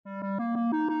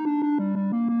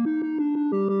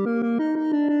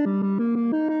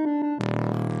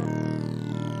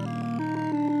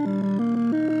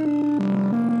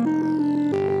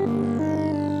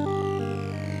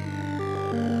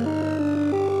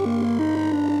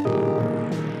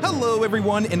Hello,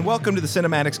 everyone, and welcome to the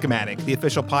Cinematic Schematic, the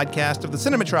official podcast of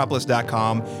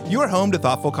thecinematropolis.com, your home to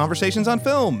thoughtful conversations on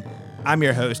film. I'm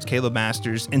your host, Caleb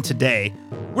Masters, and today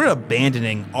we're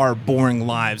abandoning our boring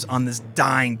lives on this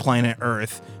dying planet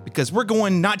Earth because we're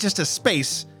going not just to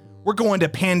space, we're going to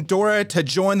Pandora to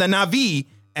join the Na'vi,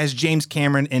 as James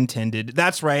Cameron intended.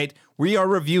 That's right, we are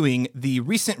reviewing the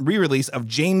recent re-release of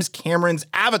James Cameron's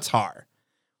Avatar.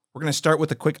 We're going to start with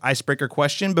a quick icebreaker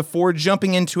question before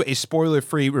jumping into a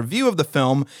spoiler-free review of the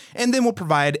film, and then we'll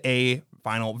provide a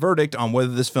final verdict on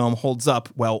whether this film holds up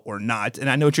well or not. And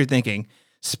I know what you're thinking.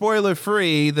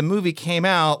 Spoiler-free, the movie came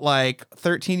out like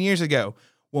 13 years ago.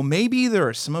 Well, maybe there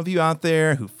are some of you out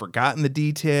there who've forgotten the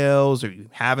details, or you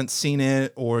haven't seen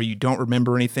it, or you don't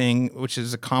remember anything, which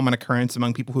is a common occurrence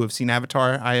among people who have seen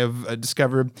Avatar, I have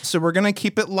discovered. So we're going to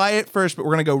keep it light at first, but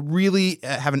we're going to go really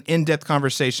have an in-depth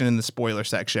conversation in the spoiler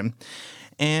section.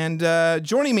 And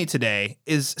joining me today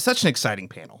is such an exciting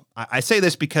panel. I say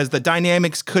this because the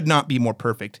dynamics could not be more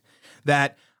perfect,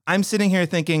 that I'm sitting here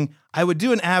thinking I would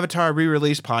do an Avatar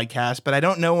re-release podcast, but I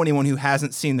don't know anyone who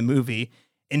hasn't seen the movie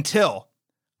until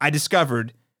I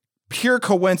discovered, pure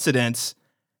coincidence,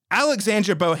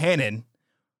 Alexandra Bohannon,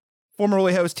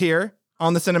 formerly host here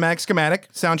on the Cinematic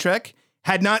Schematic soundtrack,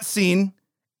 had not seen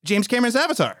James Cameron's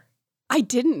Avatar. I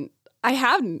didn't. I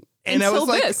hadn't. And I was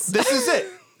like, this is it.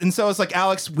 And so I was like,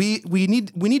 Alex, we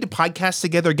need to podcast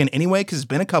together again anyway, because it's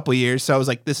been a couple of years. So I was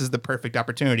like, this is the perfect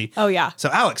opportunity. Oh, yeah. So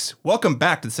Alex, welcome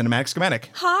back to the Cinematic Schematic.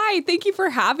 Hi, thank you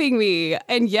for having me.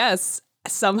 And yes,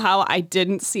 somehow I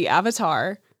didn't see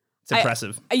Avatar. It's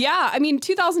impressive. I mean,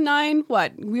 2009,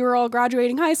 we were all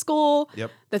graduating high school. Yep.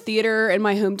 The theater in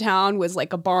my hometown was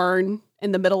like a barn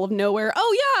in the middle of nowhere.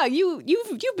 Oh yeah,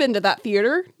 you've been to that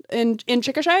theater in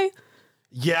Chickasha?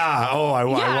 Yeah. Oh, I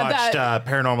watched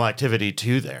Paranormal Activity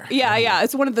 2 there. Yeah.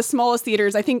 It's one of the smallest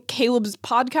theaters. I think Caleb's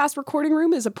podcast recording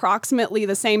room is approximately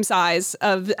the same size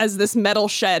as this metal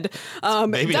shed.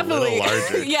 Maybe definitely a little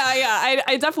larger. Yeah.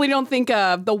 I definitely don't think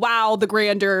the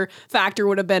grandeur factor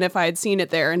would have been if I had seen it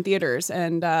there in theaters.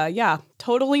 And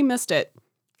totally missed it.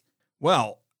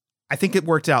 Well, I think it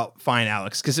worked out fine,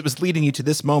 Alex, because it was leading you to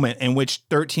this moment in which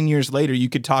 13 years later you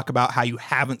could talk about how you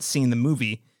haven't seen the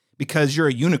movie, because you're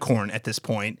a unicorn at this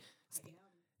point.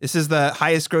 This is the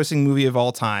highest grossing movie of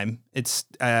all time. It's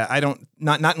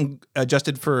not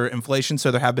adjusted for inflation, so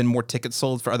there have been more tickets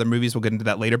sold for other movies. We'll get into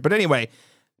that later. But anyway,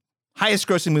 highest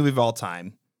grossing movie of all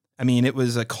time. I mean, it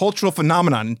was a cultural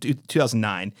phenomenon in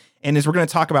 2009. And as we're going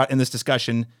to talk about in this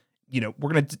discussion, we're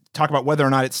going to talk about whether or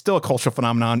not it's still a cultural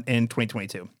phenomenon in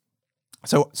 2022.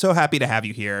 So happy to have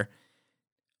you here.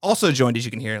 Also joined, as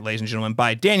you can hear, ladies and gentlemen,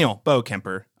 by Daniel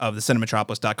Bowkemper of the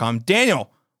Cinematropolis.com.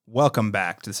 Daniel, welcome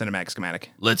back to the Cinematic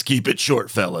Schematic. Let's keep it short,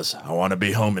 fellas. I want to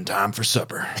be home in time for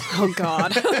supper. Oh,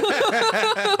 God.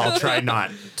 I'll try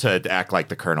not to act like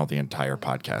the Colonel the entire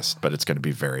podcast, but it's going to be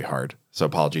very hard. So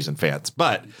apologies in fans.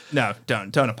 But no,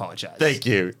 don't apologize. Thank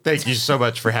you so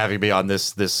much for having me on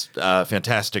this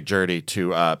fantastic journey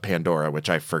to Pandora, which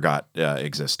I forgot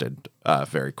existed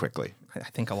very quickly. I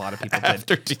think a lot of people did.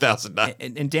 After 2009.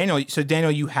 And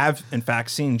Daniel, you have, in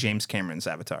fact, seen James Cameron's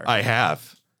Avatar. I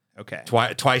have. Okay.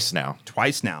 Twice now.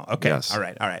 Twice now. Okay. Yes. All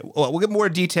right. Well, we'll get more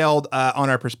detailed on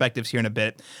our perspectives here in a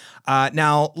bit.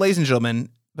 Now, ladies and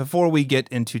gentlemen, before we get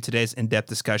into today's in-depth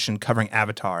discussion covering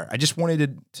Avatar, I just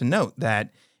wanted to note that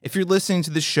if you're listening to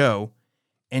this show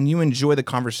and you enjoy the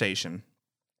conversation,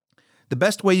 the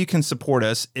best way you can support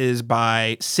us is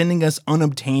by sending us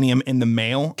unobtainium in the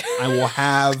mail. I will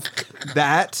have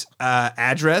that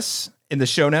address in the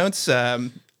show notes.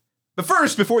 But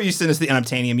first, before you send us the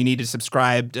unobtainium, you need to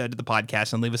subscribe to the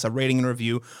podcast and leave us a rating and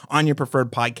review on your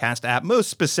preferred podcast app, most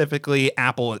specifically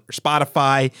Apple or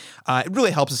Spotify. It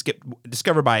really helps us get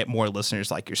discovered by more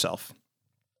listeners like yourself.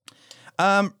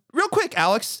 Real quick,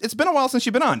 Alex, it's been a while since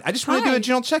you've been on. I just want to do a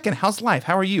general check-in. How's life?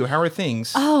 How are you? How are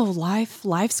things? Oh,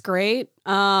 life's great.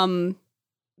 Pandemic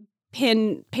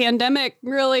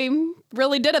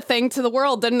really did a thing to the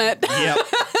world, didn't it? Yep.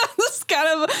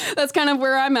 That's kind of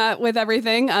where I'm at with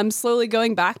everything. I'm slowly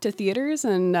going back to theaters,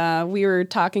 and we were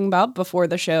talking about before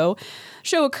the show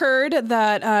occurred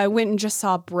that I went and just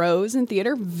saw Bros in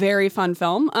theater. Very fun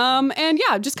film.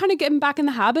 Just kind of getting back in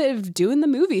the habit of doing the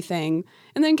movie thing,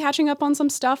 and then catching up on some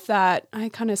stuff that I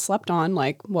kind of slept on,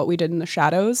 like What We Did in the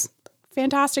Shadows.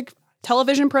 Fantastic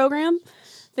television program,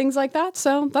 things like that.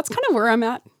 So that's kind of where I'm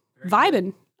at,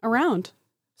 vibing around.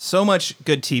 So much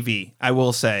good TV, I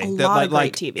will say. Lot of great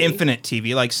like TV. infinite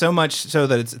TV, like so much so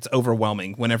that it's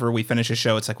overwhelming. Whenever we finish a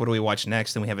show, it's like, what do we watch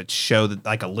next? And we have a show that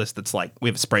like a list that's like we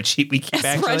have a spreadsheet we keep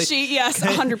actually. Spreadsheet, yes,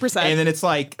 100%. And then it's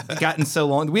like gotten so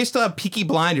long. We still have Peaky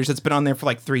Blinders that's been on there for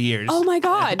like 3 years. Oh my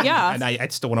God, yeah. And I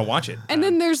still want to watch it. And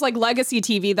then there's like legacy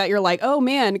TV that you're like, oh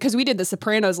man, because we did The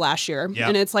Sopranos last year. Yep.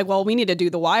 And it's like, well, we need to do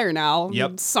The Wire now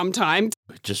sometime.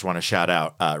 Just want to shout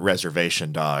out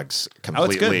Reservation Dogs.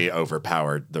 Completely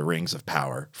overpowered the Rings of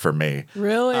Power for me.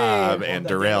 Really? And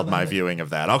derailed my viewing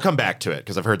of that. I'll come back to it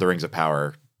because I've heard the Rings of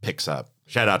Power picks up.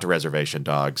 Shout out to Reservation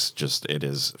Dogs. Just, it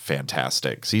is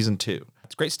fantastic. Season 2.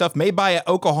 It's great stuff made by an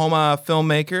Oklahoma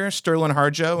filmmaker, Sterling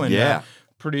Harjo, and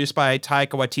produced by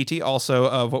Taika Waititi, also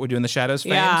of What We Do in the Shadows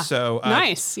fame. Yeah. So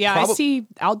nice. Yeah, I see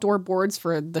outdoor boards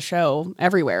for the show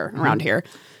everywhere around here.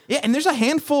 Yeah, and there's a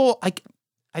handful, like,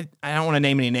 I don't want to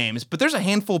name any names, but there's a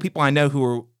handful of people I know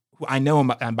who I know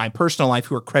in my personal life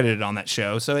who are credited on that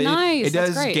show. So it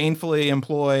does gainfully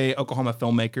employ Oklahoma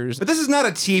filmmakers. But this is not a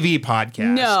TV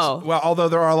podcast. No. Well, although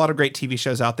there are a lot of great TV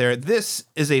shows out there, this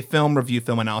is a film review,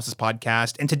 film analysis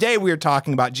podcast. And today we are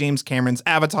talking about James Cameron's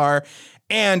Avatar.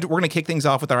 And we're going to kick things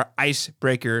off with our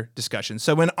icebreaker discussion.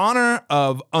 So in honor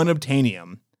of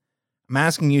unobtainium, I'm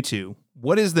asking you two,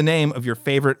 what is the name of your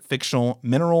favorite fictional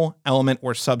mineral, element,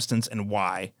 or substance, and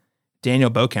why?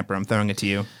 Daniel Bokemper, I'm throwing it to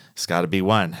you. It's got to be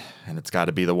one, and it's got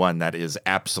to be the one that is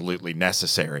absolutely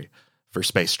necessary for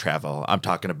space travel. I'm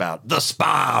talking about the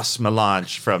Spice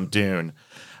Melange from Dune.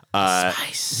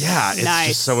 Spice. Yeah, it's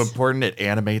just so important. It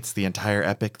animates the entire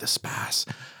epic, the Spice.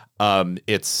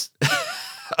 It's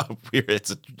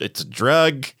it's a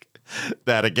drug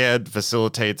that, again,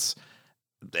 facilitates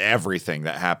everything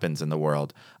that happens in the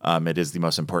world. It is the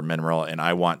most important mineral, and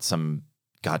I want some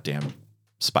goddamn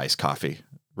spice coffee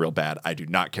real bad. I do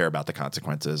not care about the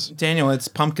consequences. Daniel, it's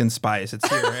pumpkin spice. It's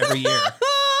here every year.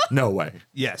 No way.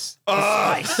 Yes.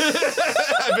 I've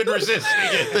been resisting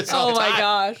it this whole time. Oh my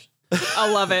gosh.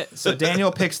 I love it. So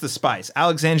Daniel picks the spice.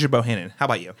 Alexandra Bohannon, how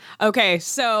about you? Okay,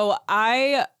 so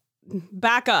I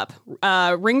back up.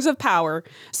 Rings of Power.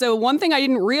 So one thing I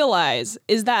didn't realize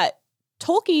is that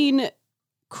Tolkien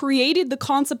created the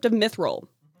concept of mithril.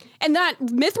 And that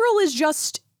mithril is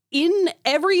just in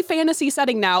every fantasy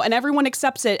setting now, and everyone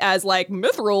accepts it as like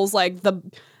mithril's like the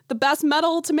best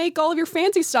metal to make all of your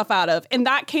fancy stuff out of. And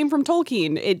that came from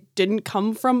Tolkien. It didn't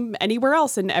come from anywhere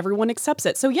else, and everyone accepts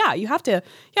it. So yeah, you have to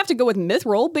go with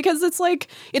mithril because it's like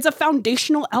it's a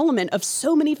foundational element of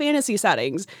so many fantasy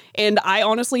settings. And I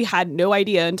honestly had no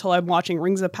idea until I'm watching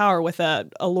Rings of Power with a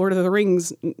Lord of the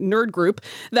Rings nerd group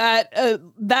that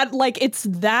like it's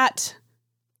that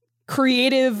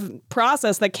creative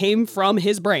process that came from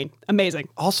his brain. Amazing.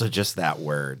 Also, just that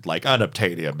word, like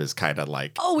unobtainium, is kind of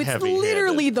like it's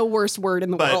literally the worst word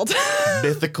in the world.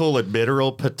 Mythical and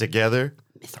mineral put together.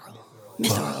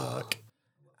 Mithril.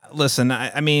 Listen,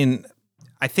 I mean,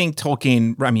 I think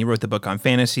Tolkien, wrote the book on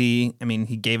fantasy. I mean,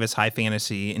 he gave us high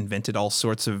fantasy, invented all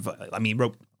sorts of,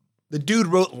 the dude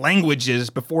wrote languages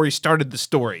before he started the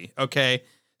story, okay?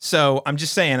 So I'm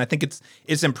just saying, I think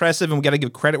it's impressive, and we got to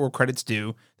give credit where credit's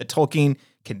due, that Tolkien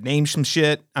can name some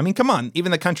shit. I mean, come on,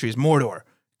 even the countries, Mordor,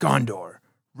 Gondor,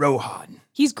 Rohan.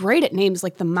 He's great at names,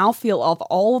 like the mouthfeel of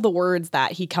all the words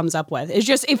that he comes up with.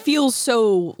 It feels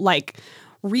so like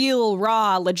real,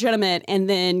 raw, legitimate, and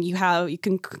then you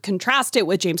can contrast it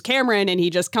with James Cameron, and he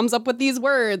just comes up with these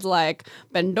words like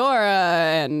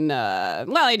Pandora, and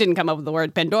he didn't come up with the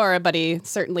word Pandora, but he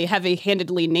certainly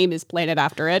heavy-handedly named his planet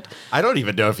after it. I don't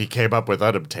even know if he came up with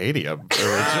unobtainium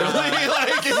originally.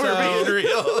 Like, if we're being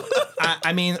real.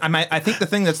 I think the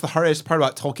thing that's the hardest part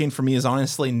about Tolkien for me is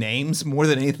honestly names more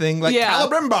than anything. Like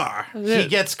Celebrimbor. He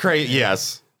gets crazy.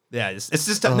 Yes. Yeah, it's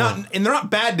just not, and they're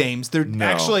not bad names. They're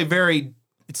actually very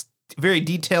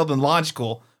detailed and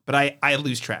logical, but I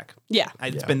lose track. Yeah.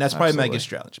 That's probably my biggest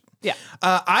challenge. Yeah.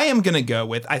 I am going to go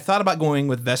with, I thought about going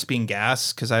with Vespian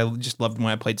gas because I just loved when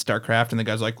I played StarCraft and the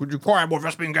guy's like, would you require more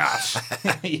Vespian gas?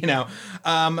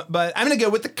 But I'm going to go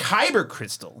with the Kyber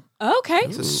crystal. Okay.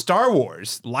 It's a Star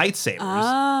Wars lightsabers.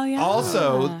 Oh, yeah.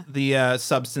 Also, the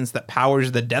substance that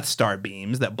powers the Death Star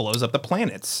beams that blows up the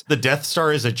planets. The Death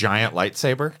Star is a giant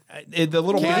lightsaber? The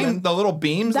little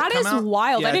beams that is come out.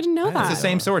 wild. I didn't know that. It's the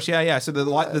same source. Yeah. So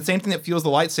the same thing that fuels the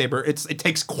lightsaber, it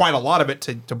takes quite a lot of it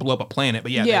to blow up a planet.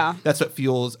 But that's what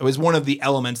fuels. It was one of the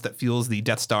elements that fuels the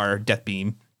Death Star Death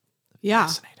Beam. Yeah.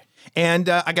 Fascinating. And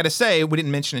I got to say, we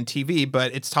didn't mention in TV,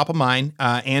 but it's top of mind.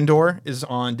 Andor is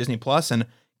on Disney Plus, and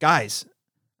guys,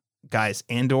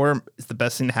 Andor is the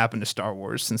best thing to happen to Star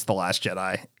Wars since The Last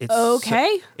Jedi.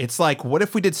 It's like, what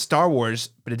if we did Star Wars,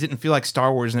 but it didn't feel like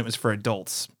Star Wars and it was for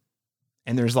adults?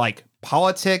 And there's like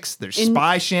politics, there's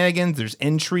spy shenanigans, there's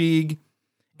intrigue.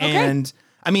 Okay. And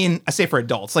I mean, I say for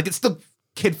adults, like it's still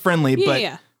kid friendly,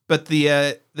 but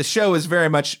the show is very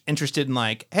much interested in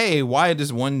like, hey, why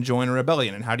does one join a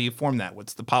rebellion and how do you form that?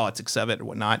 What's the politics of it or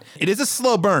whatnot? It is a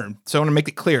slow burn, so I want to make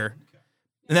it clear.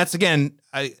 And that's, again,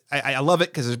 I love it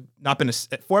because there's not been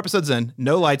 4 episodes in,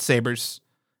 no lightsabers.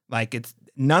 Like, it's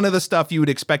none of the stuff you would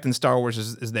expect in Star Wars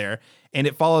is there. And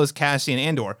it follows Cassian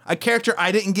Andor, a character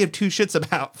I didn't give 2 shits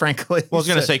about, frankly. Well, I was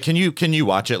going to say, can you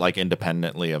watch it like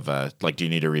independently of like, do you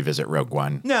need to revisit Rogue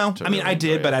One? No, I mean, I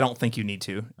did, but I don't think you need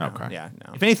to. Okay. Yeah,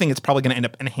 no. If anything, it's probably going to end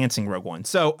up enhancing Rogue One.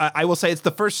 So I will say it's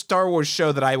the first Star Wars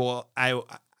show that I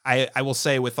will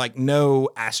say with like no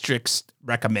asterisk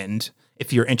recommend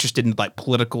if you're interested in like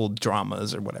political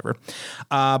dramas or whatever.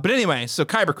 But anyway, so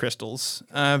kyber crystals,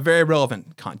 very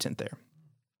relevant content there.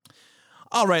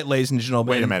 All right, ladies and gentlemen.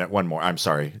 Wait a minute, one more. I'm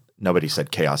sorry. Nobody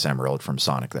said Chaos Emerald from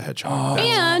Sonic the Hedgehog.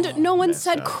 And no one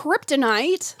said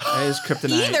kryptonite. That is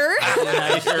kryptonite. Either.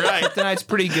 You're right. Kryptonite's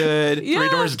pretty good. Yeah. Three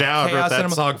Doors Down Chaos wrote that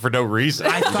Emerald. song for no reason.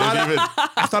 I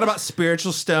thought about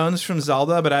spiritual stones from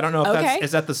Zelda, but I don't know if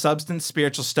is that the substance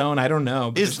spiritual stone? I don't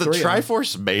know. Is the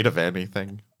Triforce made of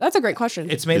anything? That's a great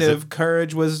question. It's made of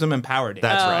courage, wisdom, and power. Dan.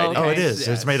 That's right. okay. Oh, it is. Yes.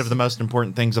 It's made of the most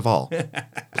important things of all. We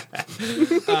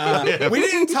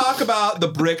didn't talk about the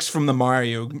bricks from the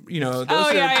Mario. You know, those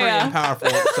are pretty powerful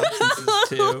substances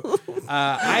too.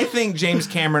 I think James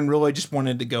Cameron really just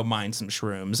wanted to go mine some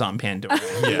shrooms on Pandora.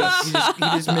 Yes. He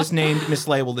just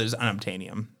mislabeled it as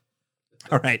unobtainium.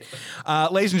 All right.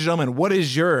 Ladies and gentlemen, what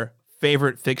is your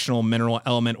favorite fictional mineral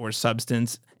element or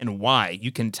substance and why?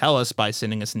 You can tell us by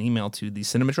sending us an email to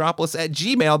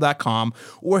thecinemetropolis@gmail.com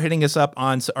or hitting us up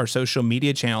on our social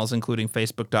media channels, including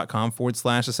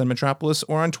facebook.com/thecinemetropolis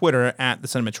or on Twitter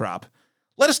 @thecinemetrop.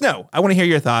 Let us know. I want to hear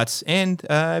your thoughts. And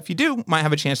if you do, might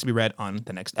have a chance to be read on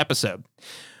the next episode.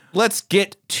 Let's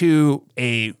get to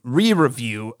a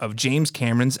re-review of James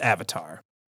Cameron's Avatar.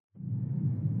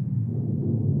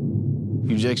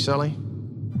 You Jake Sully?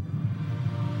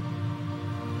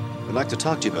 I'd like to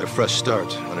talk to you about a fresh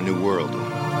start on a new world.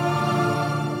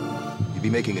 You'd be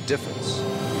making a difference.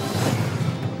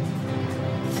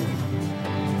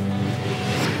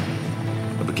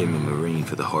 I became a Marine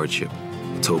for the hardship.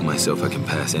 I told myself I can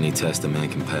pass any test a man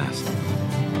can pass.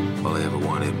 All I ever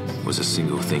wanted was a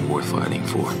single thing worth fighting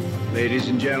for. Ladies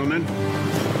and gentlemen,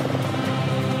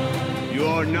 you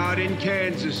are not in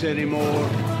Kansas anymore.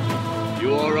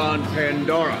 You are on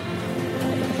Pandora.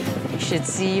 You should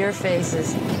see your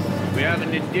faces. We have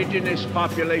an indigenous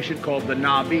population called the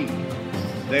Na'vi.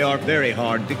 They are very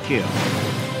hard to kill.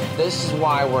 This is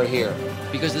why we're here.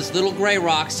 Because this little gray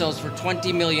rock sells for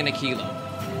 20 million a kilo.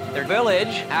 Their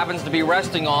village happens to be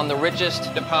resting on the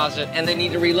richest deposit, and they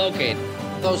need to relocate.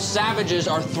 Those savages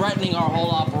are threatening our whole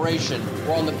operation.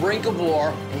 We're on the brink of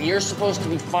war, and you're supposed to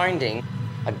be finding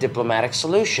a diplomatic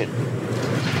solution.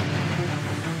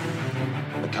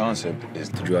 The concept is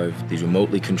to drive these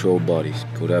remotely controlled bodies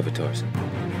called avatars.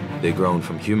 They're grown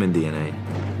from human DNA,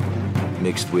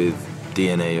 mixed with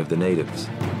DNA of the natives.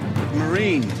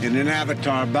 Marine in an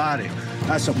avatar body.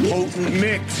 That's a potent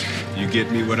mix. You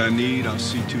get me what I need, I'll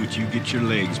see to it you get your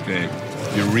legs back.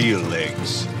 Your real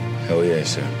legs. Hell yeah,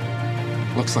 sir.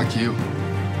 Looks like you.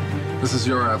 This is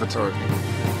your avatar.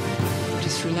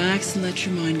 Just relax and let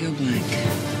your mind go blank.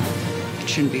 It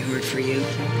shouldn't be hard for you.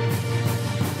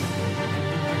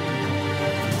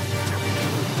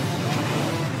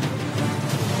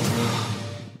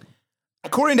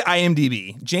 According to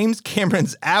IMDb, James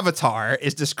Cameron's Avatar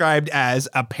is described as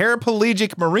a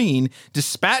paraplegic Marine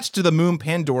dispatched to the moon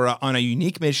Pandora on a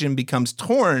unique mission becomes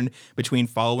torn between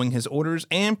following his orders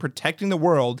and protecting the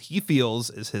world he feels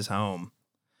is his home.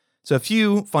 So a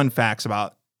few fun facts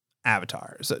about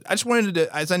Avatar. So I just wanted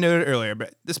to, as I noted earlier,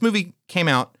 but this movie came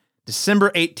out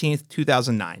December 18th,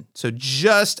 2009. So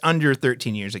just under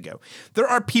 13 years ago. There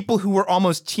are people who were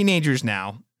almost teenagers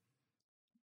now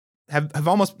have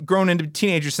almost grown into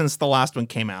teenagers since the last one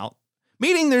came out,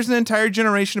 meaning there's an entire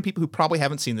generation of people who probably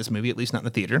haven't seen this movie, at least not in the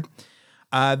theater.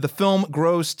 The film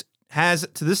has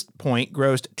to this point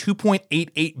grossed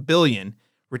 $2.88 billion,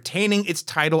 retaining its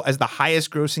title as the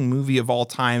highest grossing movie of all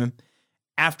time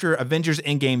after Avengers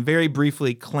Endgame very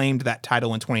briefly claimed that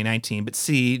title in 2019. But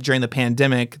see, during the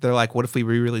pandemic, they're like, what if we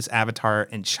re-release Avatar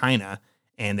in China?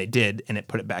 And they did, and it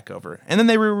put it back over. And then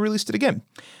they re-released it again.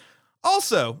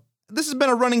 Also, this has been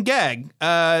a running gag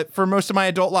for most of my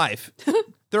adult life.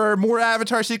 There are more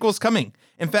Avatar sequels coming.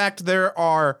 In fact, there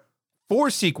are 4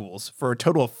 sequels for a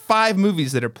total of 5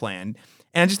 movies that are planned.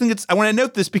 And I just think I want to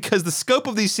note this because the scope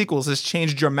of these sequels has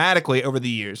changed dramatically over the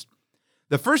years.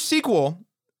 The first sequel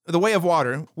The Way of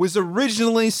Water, was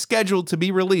originally scheduled to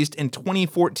be released in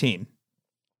 2014,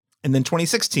 and then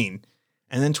 2016,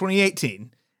 and then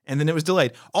 2018, and then it was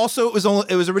delayed. Also,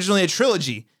 it was originally a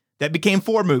trilogy that became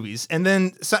 4 movies, and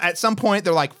then at some point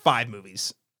they're like 5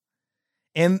 movies.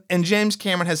 And James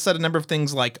Cameron has said a number of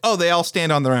things like, "Oh, they all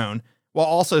stand on their own," while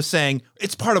also saying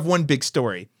it's part of one big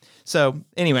story. So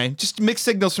anyway, just mixed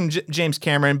signals from James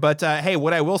Cameron. But hey,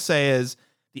 what I will say is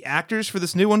the actors for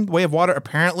this new one, Way of Water,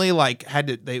 apparently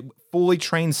they fully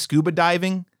trained scuba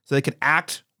diving so they could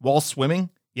act while swimming.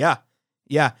 Yeah.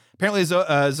 Apparently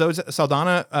Zoe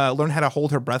Saldana learned how to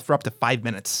hold her breath for up to 5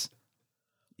 minutes.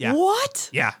 Yeah. What?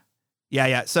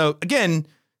 Yeah. So again,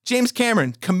 James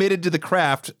Cameron committed to the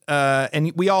craft,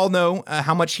 and we all know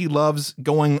how much he loves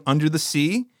going under the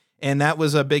sea. And that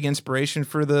was a big inspiration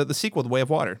for the sequel, The Way of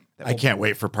Water. I can't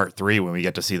wait for part 3 when we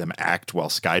get to see them act while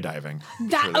skydiving.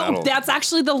 That's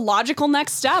actually the logical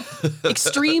next step.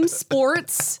 Extreme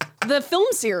sports, the film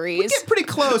series. We get pretty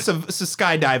close to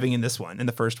skydiving in this one, in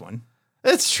the first one.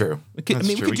 It's true. We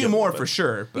could do more for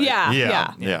sure. But Yeah.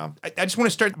 I just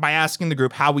want to start by asking the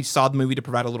group how we saw the movie to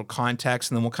provide a little context,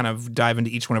 and then we'll kind of dive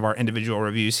into each one of our individual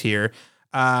reviews here.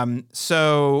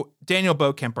 So Daniel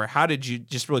Bokemper, how did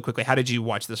you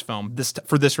watch this film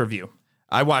for this review?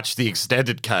 I watched the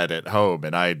extended cut at home,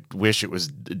 and I wish it was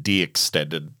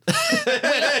de-extended.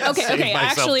 Okay.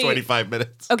 Actually, 25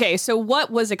 minutes. Okay, so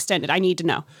what was extended? I need to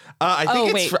know. I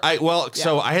think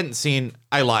So I hadn't seen.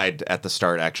 I lied at the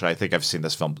start. Actually, I think I've seen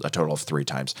this film a total of 3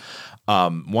 times.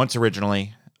 Once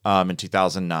originally in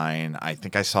 2009. I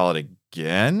think I saw it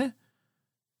again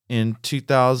in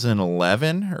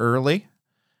 2011 early.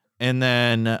 And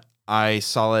then I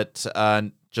saw it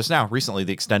just now, recently,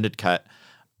 the extended cut,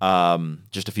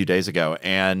 just a few days ago.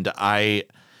 And I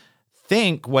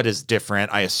think what is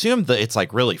different, I assume that it's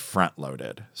like really front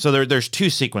loaded. So there's 2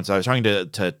 sequences. I was talking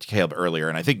to Caleb earlier,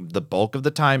 and I think the bulk of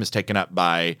the time is taken up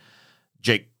by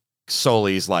Jake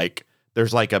Sully's,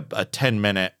 there's like a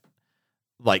 10-minute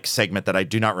segment that I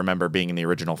do not remember being in the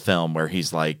original film, where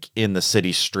he's in the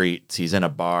city streets, he's in a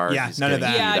bar. Yeah, none of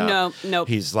that. Yeah, no.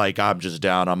 He's like, I'm just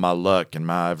down on my luck, and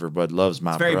everybody loves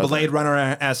my brother. Very Blade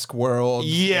Runner-esque world.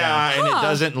 Yeah, and it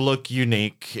doesn't look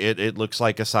unique. It looks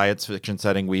like a science fiction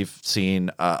setting we've seen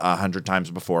 100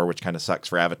 times before, which kind of sucks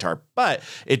for Avatar. But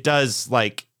it does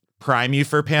prime you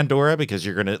for Pandora, because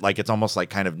you're gonna it's almost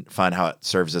kind of fun how it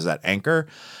serves as that anchor.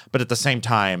 But at the same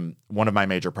time, one of my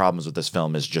major problems with this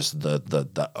film is just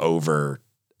the over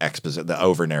exposition, the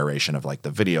over narration of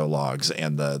the video logs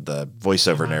and the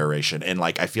voiceover narration, and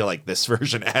I feel like this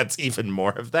version adds even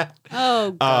more of that.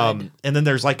 Oh, good. And then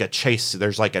there's a chase,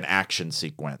 there's an action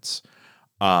sequence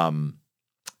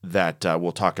that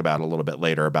we'll talk about a little bit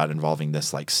later, about involving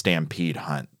this stampede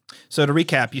hunt. So to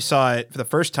recap, you saw it for the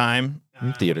first time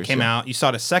in theaters. Came out. You saw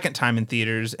it a second time in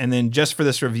theaters, and then just for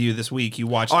this review this week, you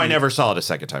watched. I never saw it a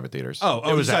second time in theaters.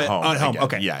 It was at home. At home.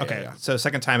 Okay. Yeah. So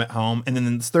second time at home, and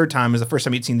then the third time is the first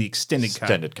time you'd seen the extended cut.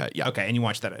 Extended cut. Yeah. Okay, and you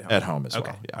watched that at home. At home as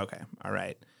well. Yeah. Okay. All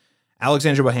right.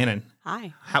 Alexandra Bohannon.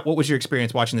 Hi. What was your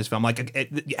experience watching this film?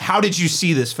 How did you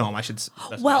see this film?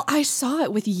 Well, I saw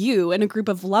it with you and a group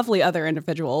of lovely other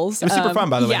individuals. It was super fun,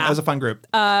 by the way. Yeah. It was a fun group.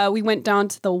 We went down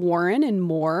to the Warren in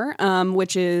Moore,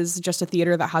 which is just a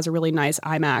theater that has a really nice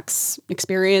IMAX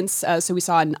experience. So we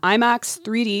saw an IMAX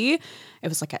 3D. It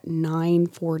was at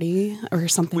 9:40 or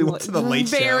something. We went to the late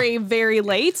very, show. very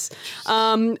late.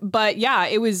 But yeah,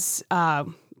 it was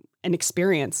an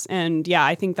experience. And yeah,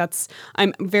 I think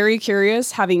I'm very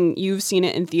curious, having you've seen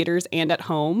it in theaters and at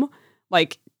home,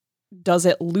 does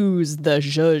it lose the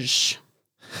zhuzh?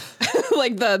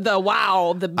 the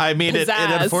wow, the I mean, it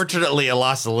unfortunately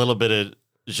lost a little bit of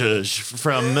zhuzh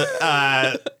from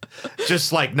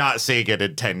just not seeing it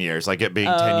in 10 years, it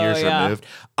being 10 years removed.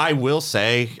 I will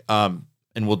say, and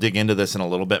we'll dig into this in a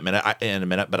little bit in a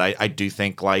minute, but I do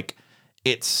think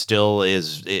it still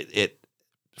is it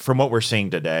from what we're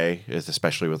seeing today, is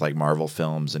especially with Marvel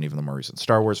films and even the more recent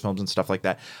Star Wars films and stuff like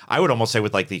that. I would almost say,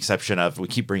 with the exception of, we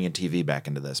keep bringing TV back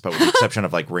into this, but with the exception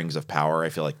of Rings of Power, I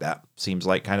feel that seems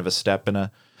kind of a step in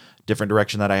a different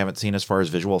direction that I haven't seen as far as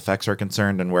visual effects are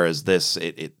concerned. And whereas this,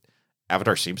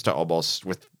 Avatar seems to almost,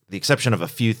 with the exception of a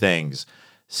few things,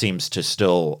 seems to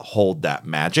still hold that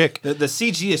magic. The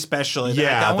CG especially.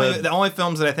 The only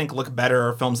films that I think look better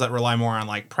are films that rely more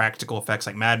on practical effects,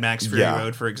 like Mad Max Fury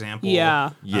Road, for example.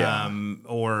 Yeah.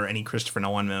 Or any Christopher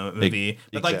Nolan movie.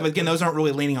 But again, those aren't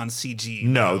really leaning on CG.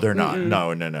 No, they're not.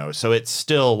 No. So it's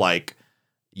still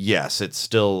yes, it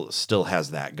still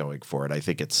has that going for it. I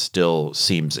think it still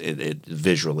seems it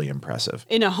visually impressive.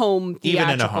 In a home theatrical. Even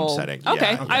in a home setting.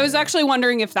 Okay. Yeah. I was actually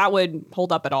wondering if that would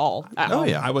hold up at all.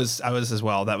 Yeah, I was as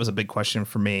well. That was a big question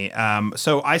for me.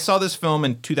 So I saw this film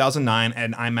in 2009 at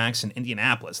an IMAX in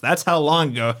Indianapolis. That's how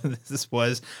long ago this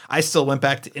was. I still went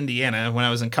back to Indiana when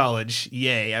I was in college.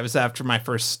 Yay. I was after my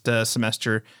first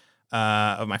semester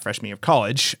of my freshman year of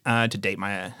college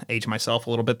to age myself a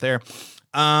little bit there.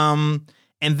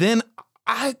 And then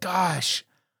I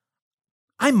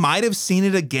might have seen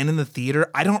it again in the theater.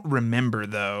 I don't remember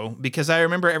though, because I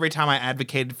remember every time I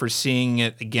advocated for seeing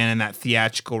it again in that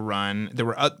theatrical run, there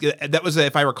were that was,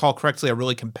 if I recall correctly, a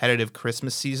really competitive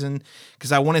Christmas season.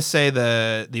 Because I want to say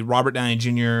the Robert Downey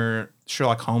Jr.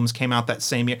 Sherlock Holmes came out that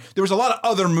same year. There was a lot of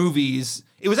other movies.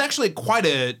 It was actually quite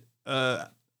a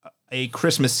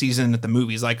Christmas season at the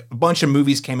movies. Like a bunch of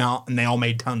movies came out and they all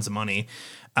made tons of money.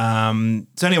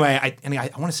 So anyway, I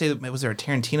want to say, was there a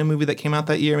Tarantino movie that came out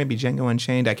that year? Maybe Django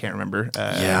Unchained? I can't remember.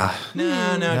 Yeah. No.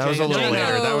 That was a little Django.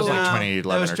 later. That was like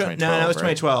 2011 or 2012. No, that was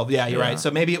right? 2012. Yeah, you're right.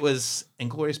 So maybe it was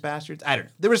Inglourious Bastards. I don't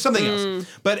know. There was something else.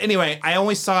 But anyway, I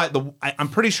only saw it. I'm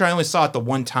pretty sure I only saw it the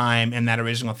one time in that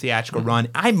original theatrical run.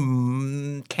 I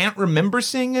can't remember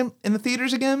seeing it in the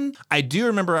theaters again. I do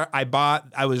remember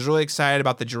I was really excited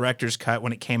about the director's cut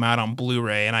when it came out on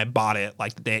Blu-ray, and I bought it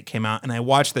like the day it came out, and I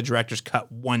watched the director's cut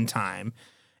one time,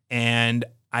 and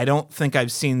I don't think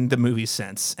I've seen the movie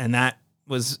since. And that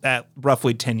was at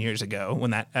roughly 10 years ago,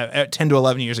 10 to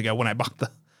 11 years ago when I bought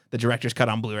the director's cut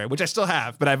on Blu-ray, which I still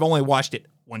have, but I've only watched it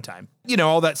one time. You know,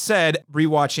 all that said,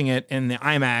 rewatching it in the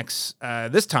IMAX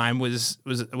this time was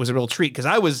a real treat, because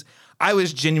I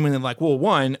was genuinely like, well,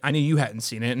 one, I knew you hadn't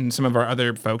seen it, and some of our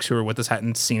other folks who were with us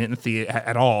hadn't seen it in the theater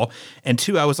at all. And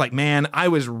two, I was like, man, I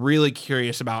was really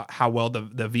curious about how well the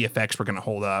VFX were going to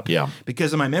hold up. Yeah.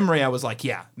 Because in my memory, I was like,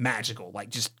 yeah, magical, like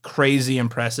just crazy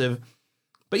impressive.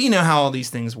 But you know how all these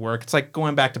things work. It's like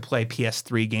going back to play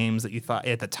PS3 games that you thought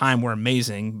at the time were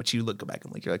amazing, but you look back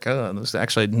and you're like, oh, this is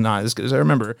actually not as good as I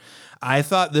remember. I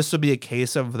thought this would be a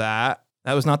case of that.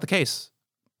 That was not the case.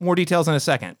 More details in a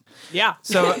second. Yeah.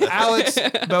 So Alex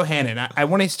Bohannon, I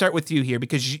want to start with you here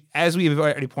because as we've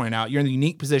already pointed out, you're in the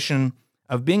unique position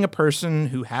of being a person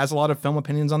who has a lot of film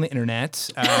opinions on the internet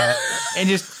and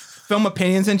just film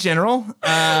opinions in general.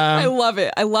 I love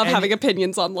it. I love having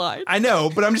opinions online. I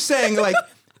know, but I'm just saying, like,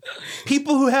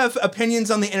 people who have opinions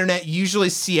on the internet usually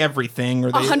see everything,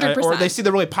 or they 100%. Or they see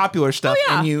the really popular stuff,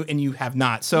 Oh, yeah. and you have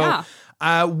not. So,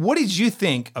 what did you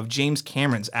think of James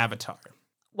Cameron's Avatar?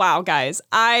 Wow, guys,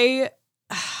 I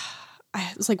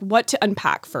was like, what to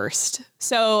unpack first?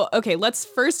 So, okay, let's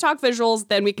first talk visuals,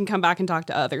 then we can come back and talk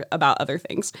about other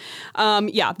things.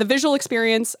 The visual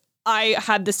experience. I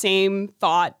had the same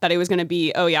thought that it was going to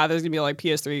be, oh yeah, there's going to be like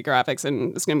PS3 graphics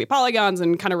and it's going to be polygons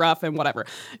and kind of rough and whatever.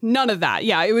 None of that.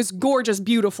 Yeah, it was gorgeous,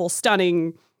 beautiful,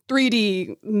 stunning,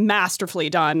 3D,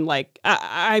 masterfully done. Like,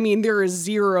 I mean, there is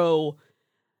zero.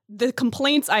 The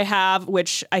complaints I have,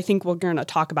 which I think we're going to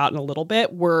talk about in a little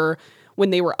bit, were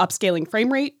when they were upscaling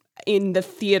frame rate in the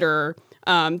theater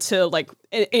to like,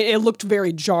 it looked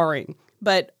very jarring.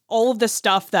 But all of the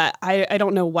stuff that I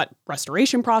don't know what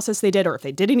restoration process they did, or if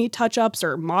they did any touch-ups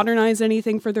or modernize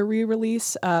anything for the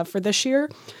re-release for this year.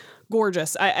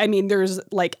 Gorgeous. I mean, there's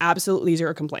like absolutely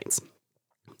zero complaints.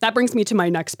 That brings me to my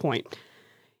next point.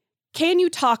 Can you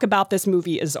talk about this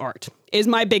movie as art? Is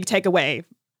my big takeaway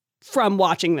from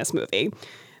watching this movie.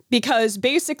 Because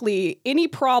basically, any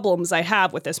problems I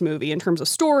have with this movie in terms of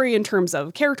story, in terms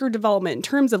of character development, in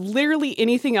terms of literally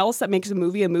anything else that makes a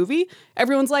movie,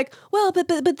 everyone's like, well, but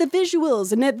the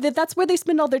visuals, and that's where they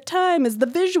spend all their time, is the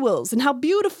visuals, and how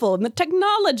beautiful, and the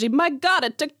technology. My God,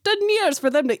 it took 10 years for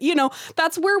them to,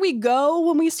 that's where we go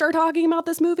when we start talking about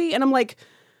this movie. And I'm like,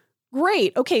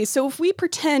 great, okay, so if we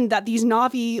pretend that these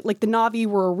Na'vi, like the Na'vi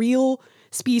were a real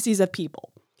species of people,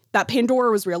 that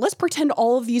Pandora was real. Let's pretend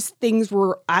all of these things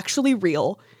were actually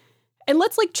real. And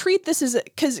let's like treat this as,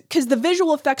 because the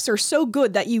visual effects are so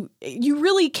good that you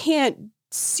really can't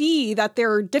see that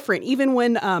they're different. Even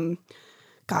when, I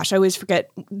always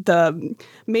forget the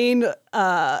main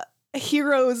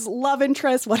hero's love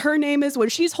interest, what her name is, when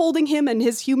she's holding him in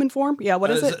his human form. Yeah,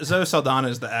 what is it? Zoe Saldana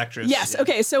is the actress. Yes, yeah.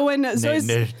 Okay, so when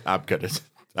Zoe's...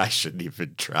 I shouldn't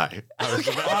even try. I'm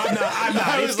not.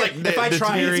 I was like, if I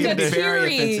try, it's going to be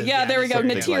very offensive. Yeah, there we go.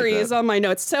 Neytiri is on my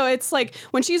notes. So it's like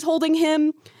when she's holding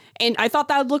him, and I thought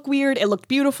that would look weird. It looked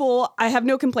beautiful. I have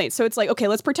no complaints. So it's like, okay,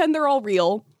 let's pretend they're all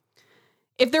real.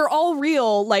 If they're all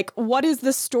real, like, what is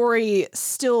the story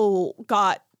still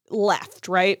got left,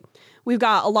 right? We've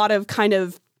got a lot of kind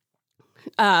of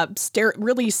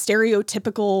really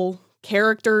stereotypical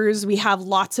characters. We have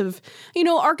lots of,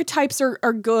 archetypes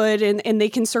are good and they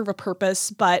can serve a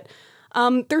purpose, but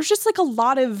there's just like a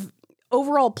lot of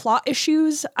overall plot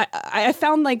issues. I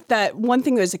found like that one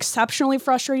thing that was exceptionally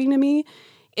frustrating to me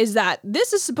is that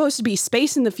this is supposed to be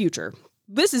space in the future.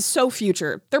 This is so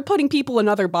future. They're putting people in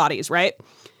other bodies, right?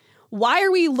 Why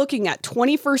are we looking at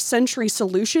 21st century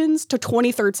solutions to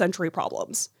 23rd century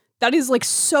problems? That is like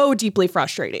so deeply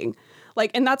frustrating.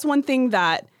 Like, and that's one thing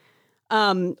that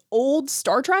old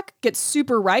Star Trek gets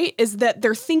super right, is that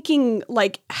they're thinking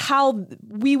like how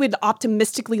we would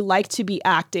optimistically like to be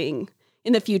acting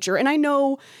in the future. And I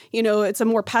know, it's a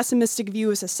more pessimistic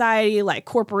view of society, like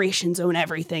corporations own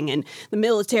everything and the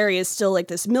military is still like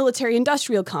this military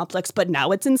industrial complex, but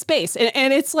now it's in space.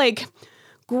 And it's like,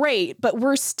 great, but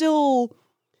we're still,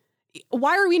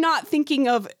 why are we not thinking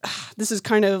of, this is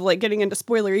kind of like getting into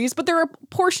spoileries, but there are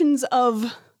portions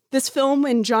of this film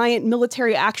and giant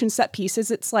military action set pieces.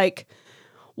 It's like,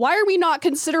 why are we not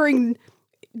considering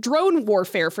drone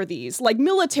warfare for these, like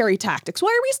military tactics? Why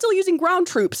are we still using ground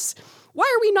troops? Why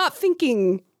are we not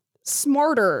thinking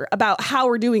smarter about how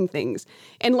we're doing things?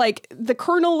 And like the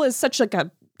Colonel is such like a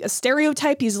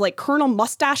stereotype. He's like Colonel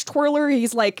Mustache Twirler.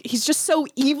 He's just so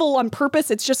evil on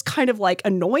purpose. It's just kind of like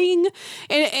annoying.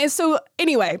 And so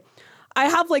anyway, I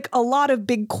have like a lot of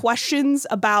big questions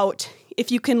about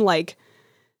if you can like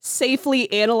safely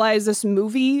analyze this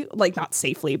movie, like not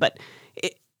safely, but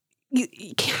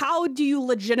how do you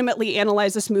legitimately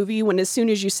analyze this movie when as soon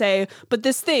as you say, but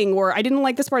this thing, or I didn't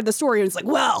like this part of the story, and it's like,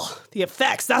 well, the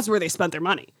effects, that's where they spent their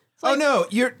money. Like, oh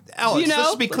no, Alex,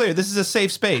 let's be clear. This is a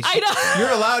safe space. I know.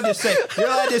 You're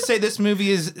allowed to say this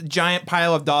movie is a giant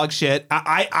pile of dog shit.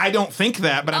 I don't think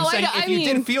that, but I'm saying if you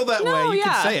didn't feel that way, you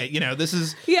could say it. This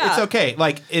is it's okay.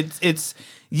 Like it's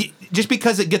just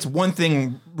because it gets one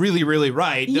thing really, really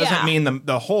right doesn't mean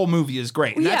the whole movie is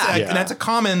great. And that's a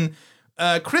common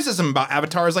criticism about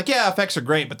Avatar is like, effects are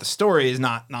great, but the story is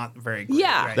not very great.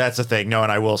 Yeah. Right? That's the thing. No,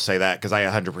 and I will say that because I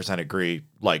 100% agree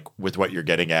like with what you're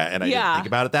getting at. And I didn't think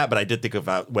about it but I did think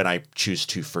about when I choose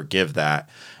to forgive that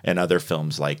in other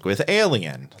films, like with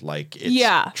Alien, like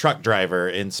it's truck driver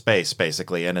in space,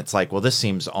 basically. And it's like, well, this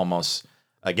seems almost,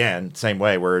 again, same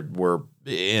way we're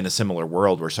in a similar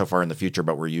world. We're so far in the future,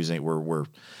 but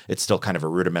it's still kind of a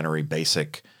rudimentary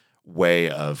basic way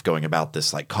of going about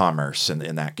this, like commerce and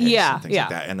in that case and things like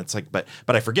that. And it's like, but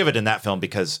I forgive it in that film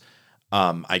because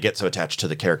I get so attached to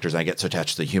the characters and I get so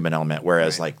attached to the human element.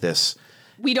 Whereas like this,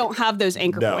 we don't have those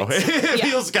anchor points. It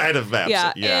feels kind of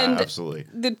and absolutely.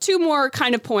 The two more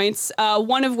kind of points,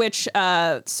 one of which,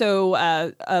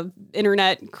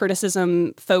 internet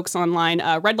criticism folks online,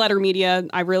 Red Letter Media,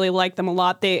 I really like them a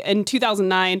lot. In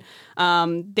 2009,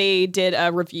 they did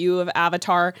a review of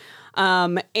Avatar.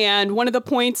 And one of the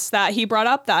points that he brought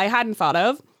up that I hadn't thought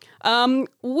of,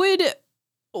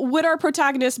 would our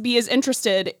protagonists be as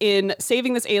interested in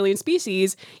saving this alien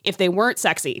species if they weren't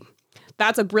sexy?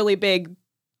 That's a really big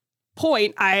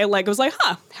point. I was like,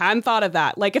 hadn't thought of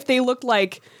that. Like if they looked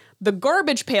like the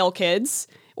Garbage Pail Kids,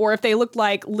 or if they looked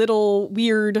like little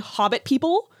weird Hobbit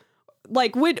people,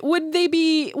 like would he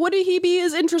be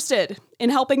as interested in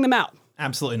helping them out?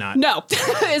 Absolutely not. No,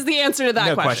 is the answer to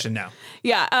that question. question. No question, no.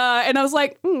 Yeah, and I was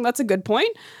like, that's a good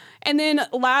point. And then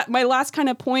my last kind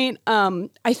of point,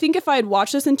 I think if I had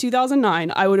watched this in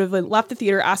 2009, I would have left the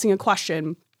theater asking a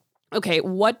question. Okay,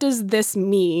 what does this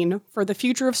mean for the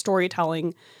future of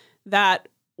storytelling that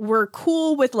we're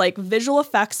cool with like visual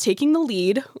effects taking the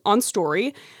lead on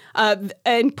story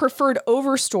and preferred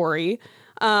over story?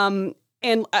 And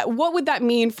what would that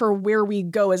mean for where we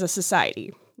go as a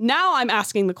society? Now I'm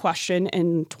asking the question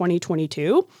in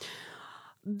 2022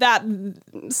 that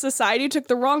society took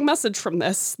the wrong message from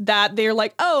this, that they're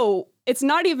like, oh, it's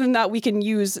not even that we can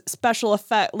use special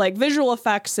effect, like visual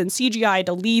effects and CGI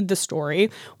to lead the story.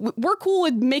 We're cool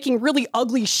with making really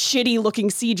ugly, shitty looking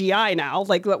CGI now,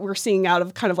 like what we're seeing out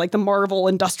of kind of like the Marvel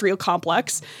industrial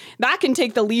complex. That can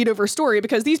take the lead over story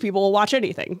because these people will watch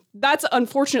anything. That's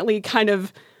unfortunately kind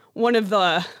of one of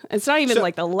the, it's not even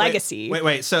like the legacy.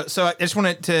 Wait. So I just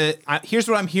wanted to, here's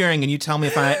what I'm hearing and you tell me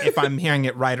if I'm hearing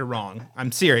it right or wrong.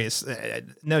 I'm serious.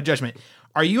 No judgment.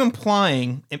 Are you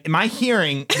implying, am I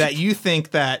hearing that you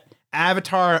think that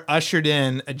Avatar ushered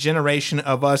in a generation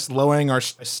of us lowering our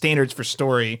standards for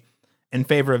story in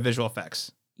favor of visual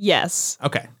effects? Yes.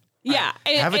 Okay. Yeah.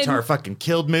 Avatar fucking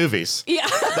killed movies. Yeah.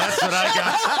 That's what I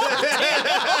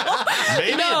got.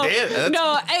 Maybe it did.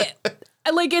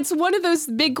 Like, it's one of those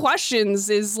big questions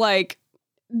is like,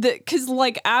 because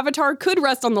like Avatar could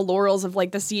rest on the laurels of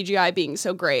like the CGI being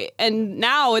so great. And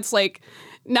now it's like,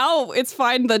 now it's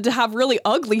fine to have really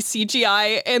ugly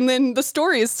CGI and then the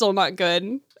story is still not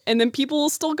good. and then people will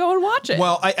still go and watch it.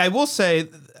 Well, I will say,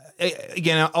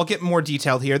 again, I'll get more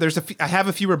detailed here. I have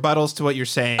a few rebuttals to what you're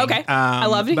saying. Okay. I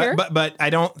love to hear. But I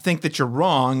don't think that you're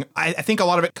wrong. I think a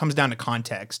lot of it comes down to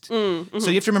context. Mm-hmm. So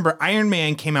you have to remember, Iron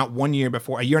Man came out a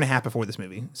year and a half before this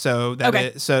movie. So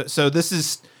so this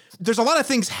is. There's a lot of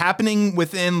things happening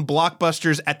within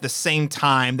blockbusters at the same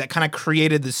time that kind of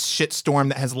created this shitstorm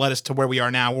that has led us to where we are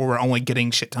now, where we're only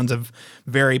getting shit tons of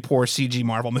very poor CG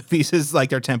Marvel movies as like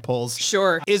their tentpoles.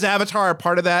 Sure. Is Avatar a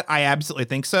part of that? I absolutely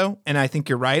think so. And I think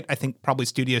you're right. I think probably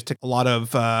studios took a lot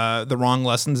of the wrong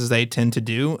lessons, as they tend to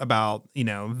do, about,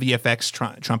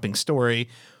 VFX trumping story.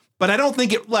 But I don't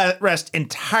think it rests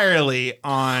entirely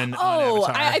on.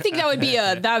 I think that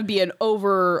would be an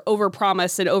over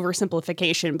promise and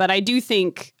oversimplification. But I do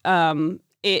think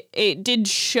it did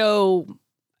show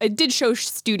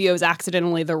studios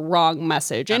accidentally the wrong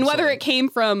message. And whether it came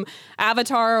from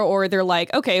Avatar or they're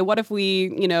like, okay, what if we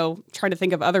try to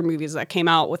think of other movies that came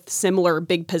out with similar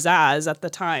big pizzazz at the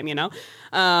time,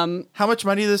 How much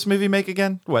money did this movie make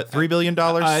again? What, $3 billion?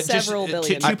 Several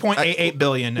billion. 2.88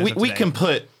 billion. We can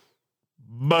put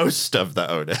most of the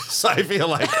onus, I feel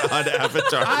like, on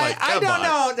Avatar. I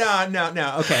don't know.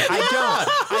 No. Okay, I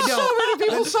don't. So many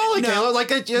people saw it,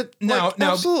 Taylor. No,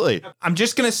 absolutely. I'm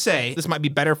just gonna say this might be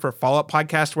better for a follow-up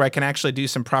podcast where I can actually do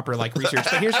some proper research.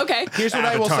 But here's what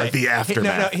I will say. The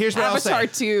aftermath. Here's what Avatar I'll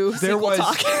say. 2 sequel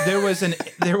talk.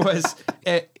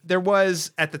 There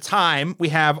was at the time, we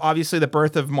have obviously the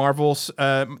birth of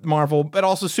Marvel, but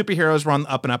also superheroes were on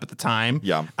the up and up at the time.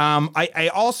 Yeah.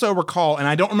 I also recall, and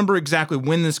I don't remember exactly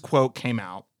when this quote came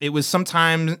out. It was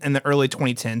sometime in the early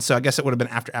 2010s, so I guess it would have been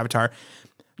after Avatar.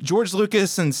 George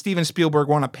Lucas and Steven Spielberg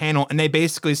were on a panel, and they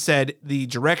basically said the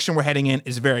direction we're heading in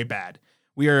is very bad.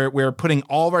 We're putting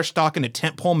all of our stock into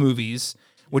tentpole movies,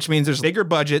 which means there's bigger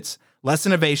budgets, less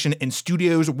innovation, and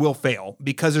studios will fail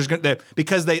because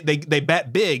they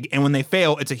bet big, and when they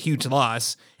fail, it's a huge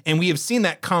loss. And we have seen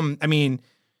that come. I mean,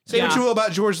 say what you will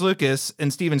about George Lucas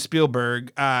and Steven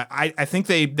Spielberg. I think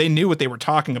they knew what they were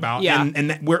talking about. Yeah.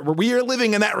 And we are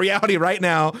living in that reality right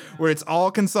now where it's all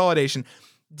consolidation.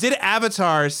 Did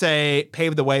Avatar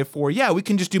pave the way for, we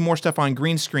can just do more stuff on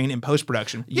green screen in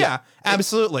post-production? Yeah,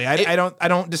 absolutely. I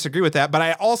don't disagree with that. But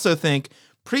I also think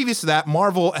previous to that,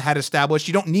 Marvel had established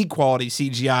you don't need quality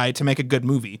CGI to make a good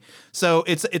movie. So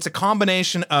it's a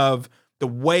combination of the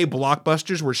way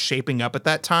blockbusters were shaping up at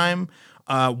that time,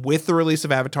 with the release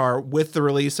of Avatar, with the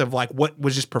release of like what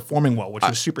was just performing well, which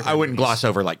was superheroes. I wouldn't gloss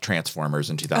over like Transformers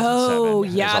in 2007. Oh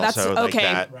yeah, that's okay.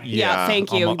 That, yeah,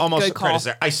 thank you. Almost good call.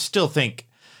 I still think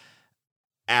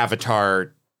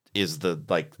Avatar is the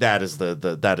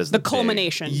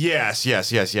culmination. Yes.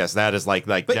 That is like.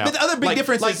 But the other big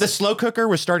difference, like the slow cooker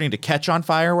was starting to catch on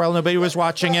fire while nobody was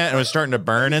watching it, and it was starting to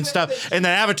burn and stuff. And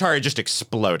then Avatar just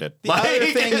exploded. The other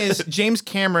thing is James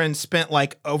Cameron spent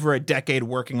like over a decade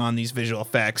working on these visual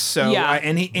effects. So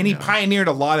and he pioneered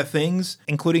a lot of things,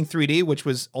 including 3D, which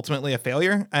was ultimately a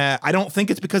failure. I don't think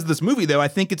it's because of this movie though. I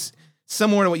think it's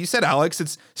similar to what you said, Alex.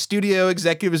 It's studio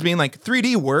executives being like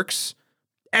 3D works.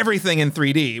 Everything in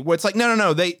 3D. Where it's like,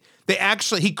 no. They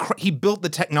actually he built the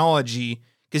technology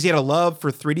because he had a love for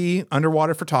 3D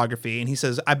underwater photography, and he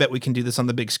says, "I bet we can do this on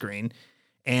the big screen."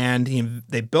 And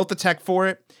they built the tech for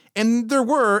it. And there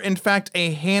were, in fact,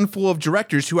 a handful of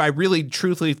directors who I really,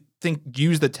 truthfully think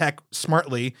used the tech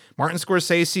smartly. Martin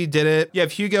Scorsese did it. You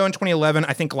have Hugo in 2011.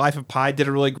 I think Life of Pi did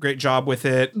a really great job with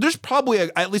it. There's probably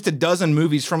at least a dozen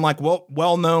movies from like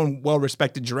well-known,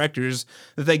 well-respected directors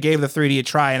that they gave the 3D a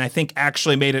try, and I think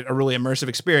actually made it a really immersive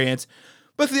experience.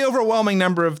 But the overwhelming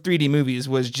number of 3D movies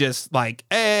was just like,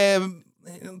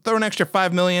 throw an extra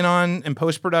 $5 million on in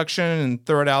post-production and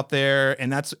throw it out there.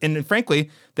 And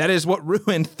frankly, that is what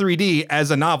ruined 3D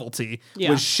as a novelty,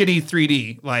 was shitty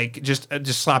 3D, like just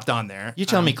slapped on there. You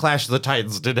tell me Clash of the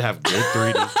Titans did have good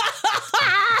 3D.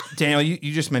 Daniel,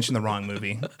 you just mentioned the wrong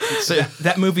movie.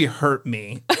 That movie hurt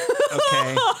me.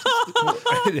 Okay.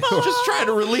 Just trying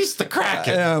to release the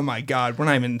Kraken. Oh my God. We're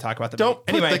not even talking about the Don't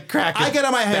movie. put the Kraken. I get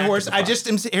on my high horse. I just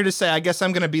am here to say, I guess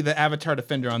I'm going to be the Avatar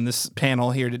defender on this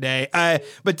panel here today.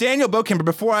 But Daniel Bokember,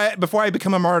 before I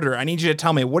become a martyr, I need you to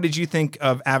tell me, what did you think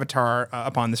of Avatar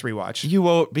upon this rewatch? You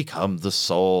won't become the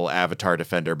sole Avatar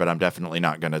defender, but I'm definitely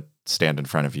not going to stand in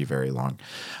front of you very long.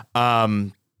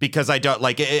 Because I don't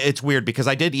like it's weird because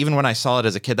I did, even when I saw it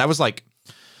as a kid, that was like,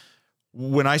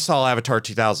 when I saw Avatar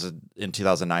 2000 in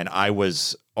 2009, I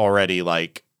was already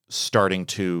like starting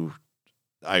to.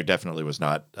 I definitely was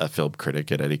not a film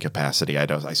critic in any capacity.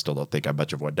 I still don't think I'm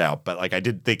much of one now, but like I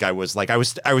did think I was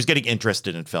getting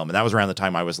interested in film, and that was around the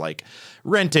time I was like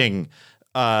renting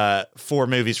 4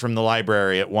 movies from the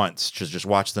library at once to just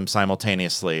watch them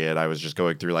simultaneously, and I was just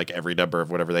going through like every number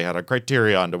of whatever they had on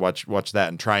Criterion to watch that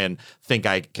and try and think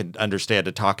I can understand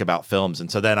to talk about films. And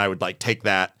so then I would like take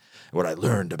that, what I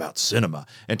learned about cinema,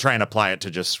 and try and apply it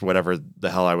to just whatever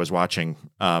the hell I was watching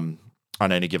on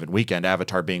any given weekend,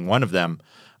 Avatar being one of them,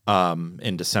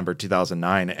 in December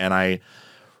 2009. And I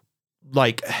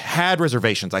like had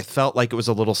reservations. I felt like it was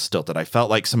a little stilted. I felt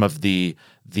like some of the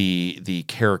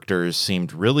characters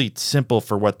seemed really simple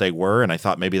for what they were, and I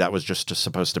thought maybe that was just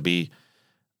supposed to be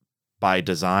by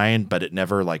design, but it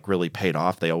never like really paid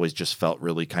off. They always just felt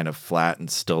really kind of flat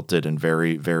and stilted and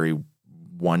very, very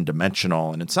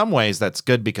one-dimensional. And in some ways that's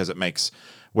good because it makes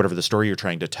whatever the story you're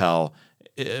trying to tell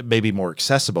maybe more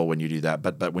accessible when you do that.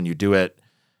 But when you do it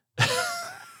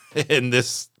in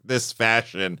this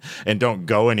fashion and don't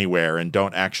go anywhere and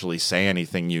don't actually say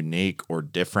anything unique or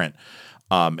different,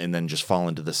 and then just fall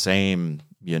into the same,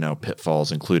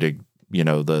 pitfalls, including,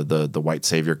 the white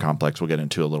savior complex we'll get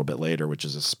into a little bit later, which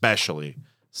is especially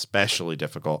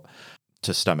difficult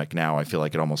to stomach now. I feel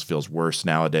like it almost feels worse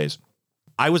nowadays.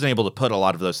 I wasn't able to put a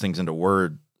lot of those things into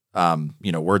words when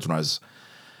I was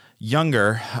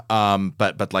younger,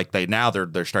 but like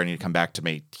they're starting to come back to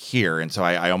me here, and so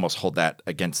I almost hold that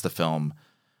against the film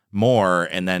more,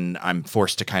 and then I'm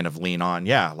forced to kind of lean on,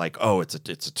 like, oh, it's a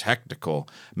technical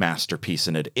masterpiece,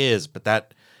 and it is, but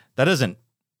that doesn't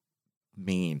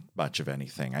mean much of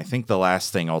anything. I think the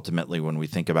last thing ultimately when we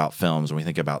think about films, when we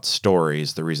think about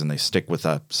stories, the reason they stick with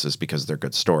us is because they're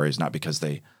good stories, not because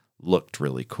they looked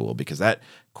really cool, because that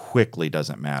quickly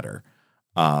doesn't matter.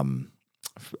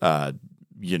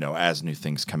 As new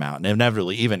things come out, and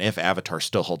inevitably, even if Avatar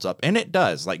still holds up, and it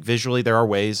does, like visually, there are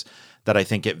ways that I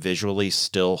think it visually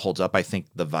still holds up. I think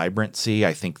the vibrancy,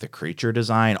 I think the creature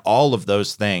design, all of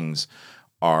those things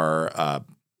are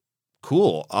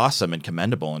cool, awesome, and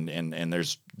commendable. And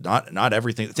there's not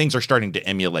everything. Things are starting to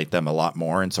emulate them a lot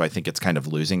more. And so I think it's kind of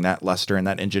losing that luster and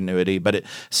that ingenuity, but it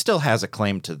still has a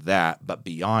claim to that. But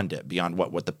beyond it, beyond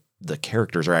what the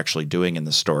characters are actually doing in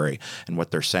the story and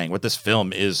what they're saying, what this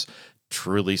film is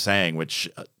truly saying, which,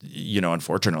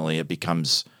 unfortunately it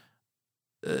becomes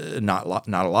not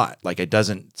a lot. Like, it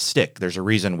doesn't stick. There's a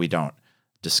reason we don't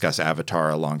discuss Avatar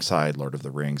alongside Lord of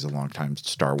the Rings, alongside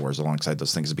Star Wars, alongside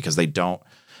those things, because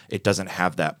it doesn't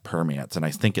have that permeance. And I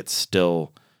think it's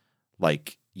still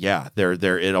like,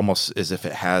 it almost as if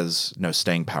it has no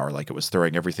staying power. Like it was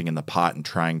throwing everything in the pot and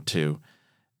trying to,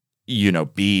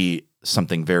 be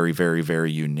something very, very,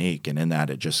 very unique. And in that,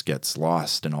 it just gets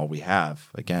lost. And all we have,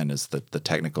 again, is the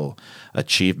technical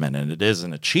achievement. And it is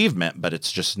an achievement, but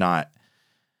it's just not.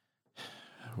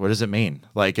 What does it mean?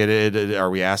 Like, are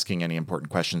we asking any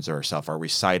important questions of ourselves? Are we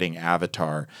citing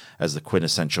Avatar as the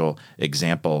quintessential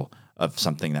example of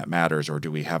something that matters? Or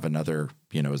do we have another,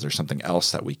 is there something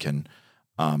else that we can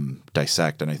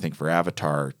dissect? And I think for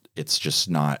Avatar, it's just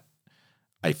not,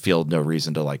 I feel no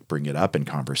reason to like bring it up in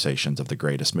conversations of the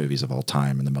greatest movies of all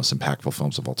time and the most impactful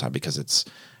films of all time, because it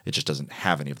just doesn't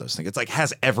have any of those things. It's like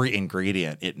has every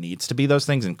ingredient it needs to be those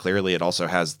things, and clearly it also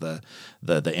has the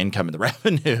income and the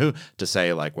revenue to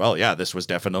say like, well, yeah, this was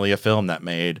definitely a film that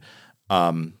made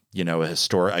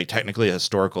technically a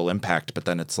historical impact. But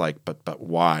then it's like, but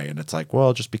why? And it's like,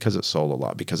 well, just because it sold a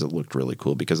lot, because it looked really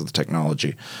cool, because of the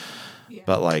technology. Yeah.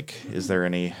 But like, is there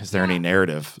any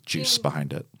narrative juice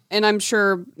behind it? And I'm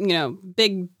sure,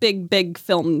 big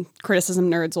film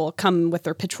criticism nerds will come with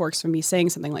their pitchforks from me saying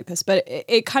something like this. But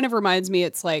it kind of reminds me,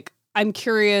 it's like, I'm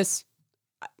curious.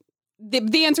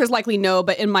 The answer is likely no,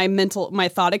 but in my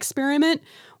thought experiment,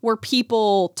 were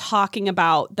people talking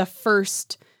about the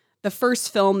first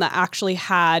film that actually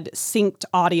had synced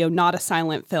audio, not a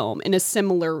silent film, in a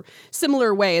similar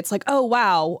way. It's like, oh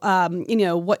wow,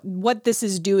 what this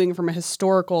is doing from a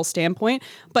historical standpoint,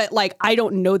 but like I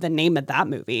don't know the name of that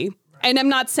movie. And I'm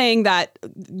not saying that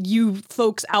you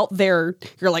folks out there,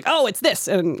 you're like, oh, it's this,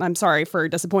 and I'm sorry for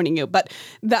disappointing you, but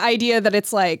the idea that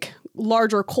it's like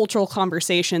larger cultural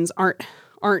conversations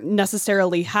aren't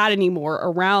necessarily had anymore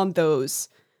around those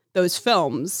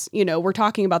films. We're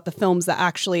talking about the films that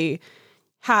actually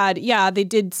had, they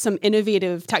did some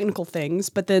innovative technical things,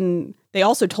 but then they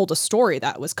also told a story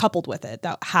that was coupled with it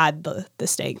that had the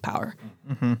staying power.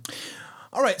 Mm-hmm.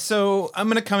 All right, so I'm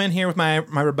going to come in here with my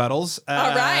rebuttals.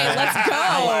 All right, let's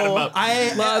go.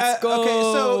 Let's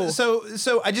go. Okay,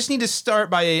 so I just need to start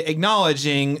by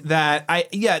acknowledging that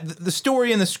the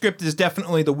story and the script is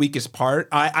definitely the weakest part.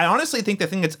 I honestly think the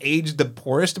thing that's aged the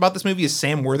poorest about this movie is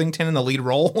Sam Worthington in the lead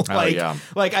role.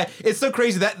 It's so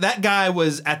crazy that guy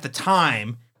was at the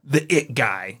time the it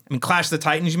guy. I mean, Clash of the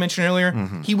Titans you mentioned earlier.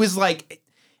 Mm-hmm. He was like,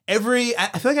 I feel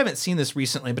like I haven't seen this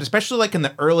recently, but especially like in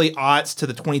the early aughts to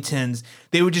the 2010s,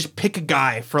 they would just pick a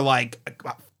guy for like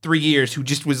about 3 years who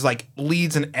just was like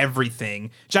leads in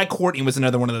everything. Jai Courtney was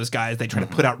another one of those guys they tried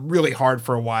to put out really hard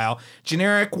for a while.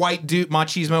 Generic white dude,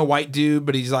 machismo white dude,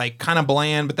 but he's like kind of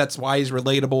bland, but that's why he's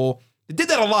relatable. They did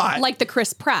that a lot. Like the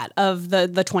Chris Pratt of the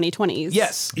 2020s.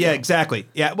 Yes. Yeah, exactly.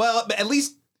 Yeah. Well, at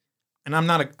least, and I'm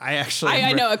not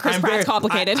I know Chris Pratt's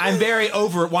complicated.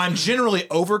 I'm generally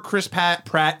over Chris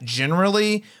Pratt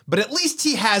generally, but at least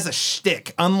he has a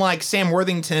shtick, unlike Sam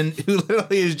Worthington, who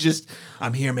literally is just,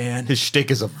 I'm here, man. His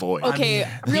shtick is a voice. Okay,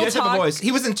 He does have a voice.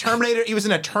 He was in Terminator. He was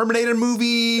in a Terminator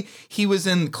movie. He was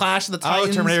in Clash of the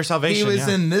Titans. Terminator Salvation. He was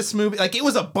in this movie. Like, it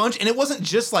was a bunch, and it wasn't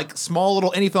just like small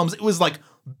little indie films. It was like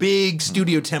big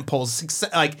studio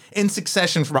tentpoles, like in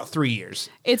succession for about 3 years.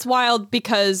 It's wild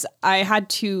because I had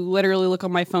to literally look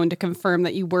on my phone to confirm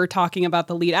that you were talking about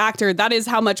the lead actor. That is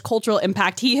how much cultural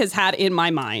impact he has had in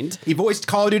my mind. He voiced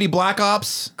Call of Duty Black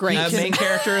Ops. Great. Main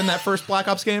character in that first Black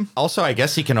Ops game. Also, I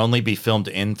guess he can only be filmed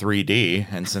in 3D,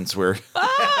 and since we're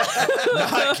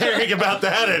not caring about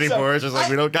that anymore, it's just like,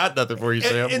 we don't got nothing for you,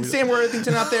 Sam. And Sam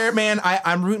Worthington out there, man,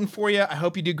 I'm rooting for you. I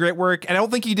hope you do great work. And I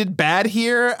don't think you did bad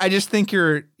here. I just think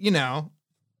you're playing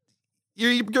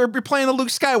a Luke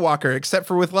Skywalker, except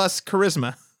for with less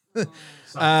charisma.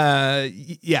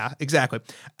 Yeah, exactly.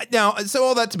 Now, so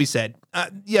all that to be said,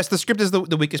 yes, the script is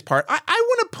the weakest part. I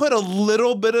want to put a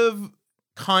little bit of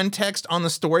context on the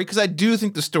story because I do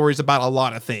think the story is about a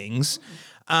lot of things.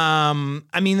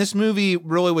 I mean, this movie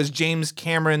really was James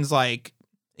Cameron's, like,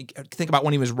 think about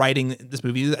when he was writing this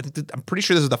movie. I'm pretty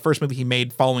sure this is the first movie he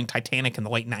made following Titanic in the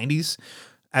late 90s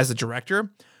as a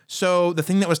director. So the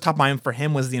thing that was top of mind for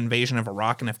him was the invasion of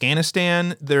Iraq and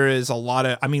Afghanistan. There is a lot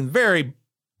of, very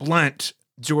blunt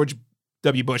George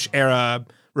W. Bush era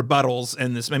rebuttals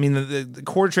in this. I mean, the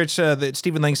Quaritch, that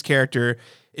Stephen Lang's character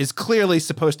is clearly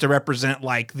supposed to represent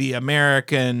like the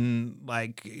American,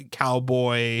 like,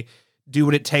 cowboy, do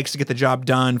what it takes to get the job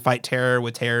done, fight terror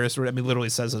with terrorists. I mean, literally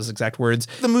says those exact words.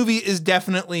 The movie is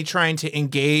definitely trying to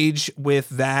engage with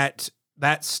that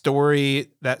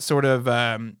story, that sort of,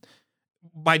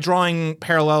 by drawing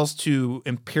parallels to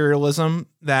imperialism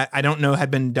that I don't know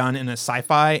had been done in a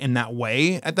sci-fi in that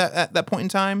way at that point in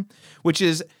time, which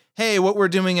is, hey, what we're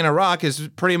doing in Iraq is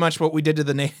pretty much what we did to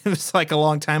the natives like a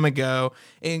long time ago,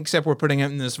 except we're putting it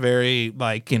in this very,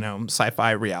 like,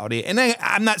 sci-fi reality. And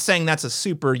I'm not saying that's a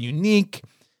super unique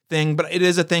thing, but it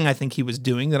is a thing I think he was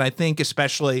doing that I think,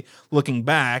 especially looking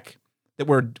back, that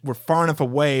we're far enough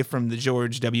away from the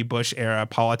George W. Bush era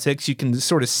politics, you can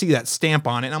sort of see that stamp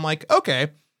on it. And I'm like, okay,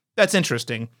 that's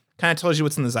interesting. Kind of tells you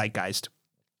what's in the zeitgeist,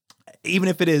 even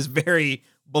if it is very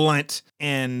blunt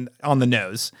and on the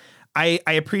nose. I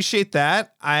appreciate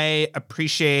that. I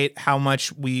appreciate how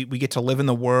much we get to live in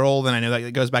the world. And I know that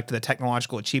it goes back to the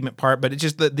technological achievement part, but it's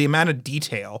just the amount of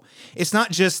detail. It's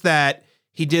not just that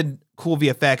he did cool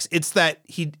VFX. It's that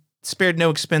he spared no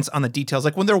expense on the details.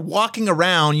 Like when they're walking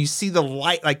around, you see the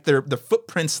light, like the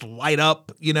footprints light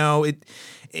up,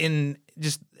 in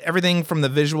just everything from the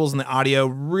visuals and the audio.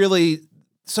 Really,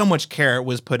 so much care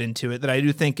was put into it that I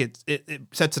do think it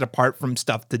sets it apart from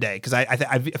stuff today. Because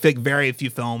I feel like very few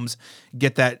films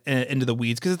get that into the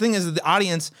weeds. Because the thing is, the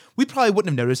audience, we probably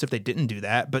wouldn't have noticed if they didn't do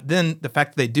that. But then the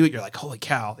fact that they do it, you're like, holy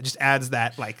cow! It just adds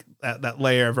that that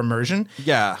layer of immersion.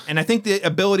 Yeah, and I think the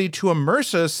ability to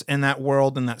immerse us in that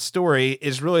world and that story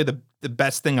is really the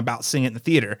best thing about seeing it in the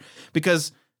theater.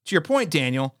 Because to your point,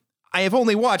 Daniel, I have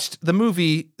only watched the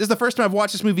movie. This is the first time I've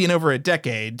watched this movie in over a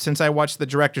decade since I watched the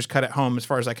director's cut at home, as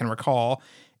far as I can recall.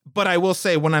 But I will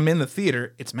say, when I'm in the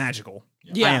theater, it's magical.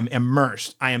 Yeah. I am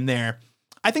immersed. I am there.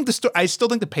 I think I still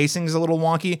think the pacing is a little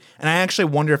wonky, and I actually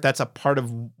wonder if that's a part of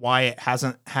why it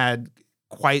hasn't had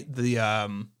quite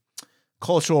the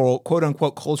cultural, quote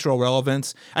unquote, cultural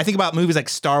relevance. I think about movies like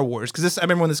Star Wars, because I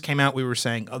remember when this came out, we were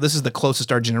saying, oh, this is the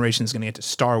closest our generation is going to get to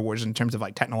Star Wars in terms of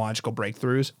like technological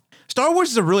breakthroughs. Star Wars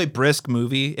is a really brisk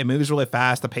movie. It moves really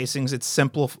fast. The pacing's, it's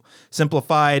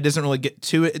simplified. It doesn't really get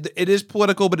to it. It is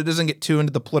political, but it doesn't get too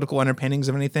into the political underpinnings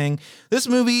of anything. This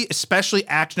movie, especially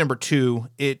act number 2,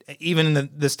 even in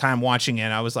this time watching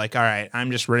it, I was like, all right,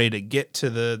 I'm just ready to get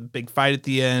to the big fight at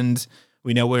the end.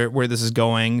 We know where this is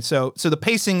going. So the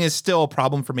pacing is still a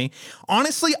problem for me.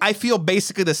 Honestly, I feel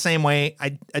basically the same way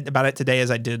about it today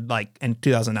as I did like in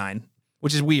 2009.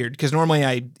 Which is weird because normally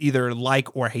I either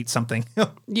like or hate something.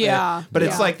 Yeah. But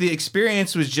it's like the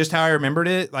experience was just how I remembered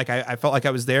it. Like I felt like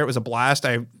I was there. It was a blast.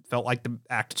 I felt like the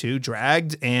act 2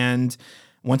 dragged. And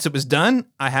once it was done,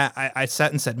 I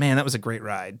sat and said, man, that was a great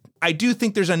ride. I do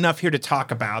think there's enough here to talk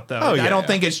about, though. I don't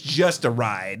think it's just a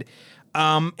ride.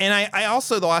 And I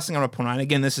also, the last thing I'm going to point out,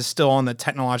 again, this is still on the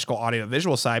technological audio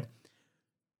visual side.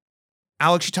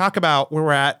 Alex, you talk about where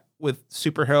we're at with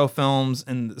superhero films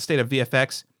and the state of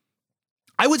VFX.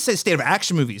 I would say state of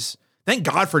action movies. Thank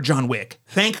God for John Wick.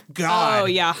 Thank God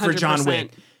for John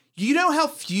Wick. You know how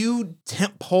few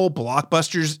tentpole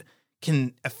blockbusters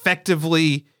can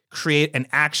effectively create an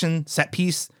action set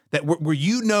piece that where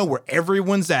you know where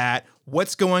everyone's at,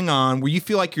 what's going on, where you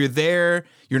feel like you're there,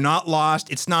 you're not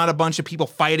lost. It's not a bunch of people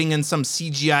fighting in some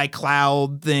CGI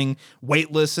cloud thing,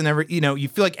 weightless and you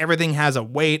feel like everything has a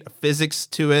weight, a physics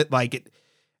to it.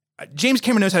 James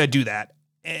Cameron knows how to do that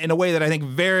in a way that I think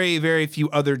very, very few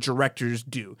other directors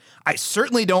do. I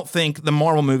certainly don't think the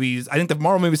Marvel movies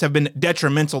have been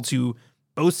detrimental to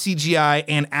both CGI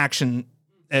and action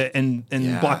in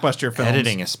blockbuster films.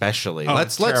 Editing especially. Oh,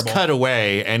 let's cut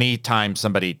away anytime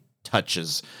somebody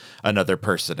touches another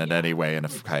person in any way in a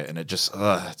fight, and it just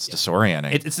it's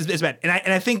disorienting. It's bad. And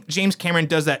I think James Cameron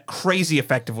does that crazy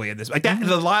effectively in this. Like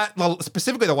that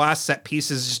specifically the last set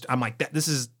piece is just, I'm like, I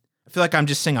feel like I'm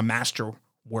just seeing a master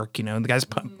work, and the guy's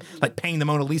like painting the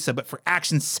Mona Lisa, but for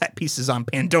action set pieces on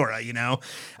Pandora,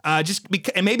 just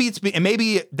because, and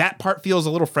maybe that part feels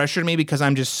a little fresher to me because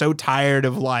I'm just so tired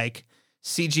of like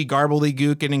CG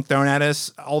gobbledygook getting thrown at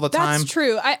us all the time. That's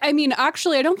true. I mean,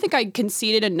 actually, I don't think I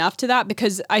conceded enough to that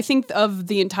because I think of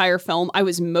the entire film, I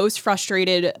was most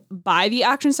frustrated by the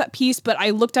action set piece, but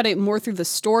I looked at it more through the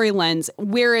story lens,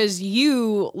 whereas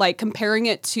you, like, comparing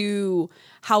it to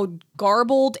how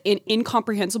garbled and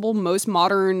incomprehensible most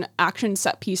modern action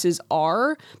set pieces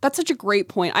are. That's such a great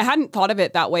point. I hadn't thought of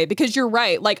it that way because you're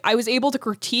right. Like, I was able to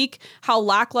critique how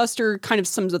lackluster kind of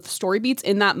some of the story beats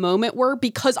in that moment were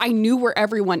because I knew where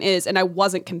everyone is and I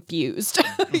wasn't confused,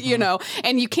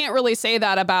 and you can't really say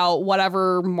that about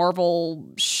whatever Marvel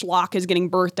schlock is getting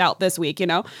birthed out this week,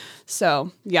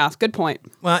 So yeah, good point.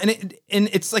 Well, and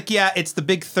it's like, it's the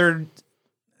big third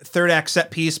act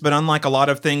set piece, but unlike a lot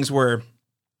of things where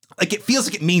like it feels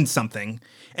like it means something.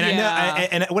 And I know,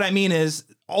 and what I mean is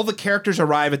all the characters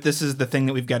arrive at this is the thing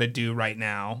that we've got to do right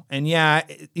now. And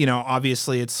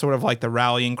obviously it's sort of like the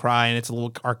rallying cry and it's a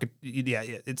little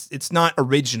it's not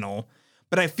original,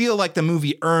 but I feel like the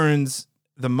movie earns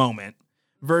the moment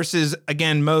versus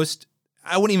again, largely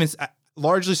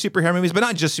superhero movies, but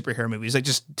not just superhero movies, like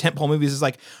just tentpole movies is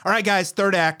like, all right, guys,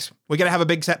 third act, we got to have a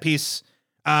big set piece.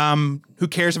 Who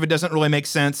cares if it doesn't really make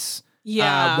sense?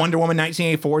 Yeah. Wonder Woman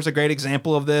 1984 is a great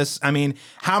example of this. I mean,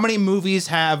 how many movies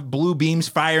have blue beams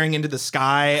firing into the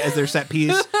sky as their set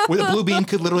piece where the blue beam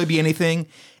could literally be anything?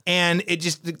 And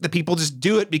the people just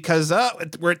do it because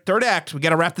we're at third act. We got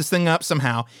to wrap this thing up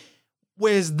somehow.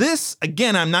 Whereas this,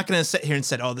 again, I'm not going to sit here and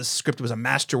say, oh, this script was a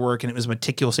masterwork and it was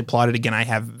meticulously plotted. Again, I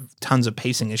have tons of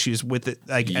pacing issues with it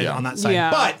on that side. Yeah.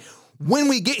 But when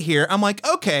we get here, I'm like,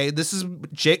 okay, this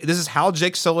is how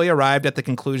Jake Sully arrived at the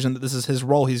conclusion that this is his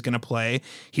role he's going to play.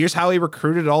 Here's how he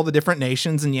recruited all the different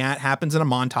nations, and it happens in a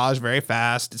montage very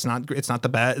fast. It's not the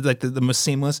best, like the most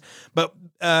seamless. But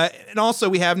and also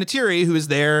we have Neytiri, who is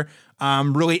there,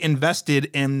 really invested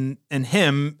in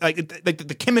him. Like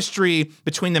the chemistry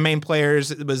between the main players.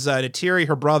 It was Neytiri,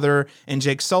 her brother, and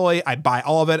Jake Sully. I buy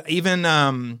all of it. Even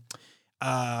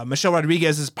Michelle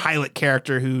Rodriguez's pilot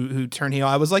character who turned heel,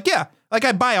 I was like,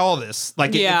 I buy all this.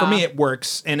 Like for me, it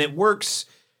works, and it works.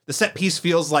 The set piece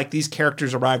feels like these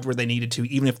characters arrived where they needed to,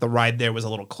 even if the ride there was a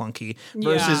little clunky.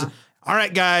 Versus, all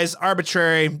right, guys,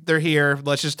 arbitrary, they're here.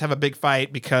 Let's just have a big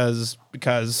fight because.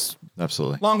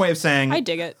 Absolutely. Long way of saying, I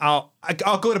dig it. I'll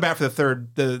go to bat for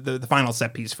the final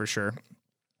set piece for sure.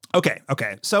 Okay.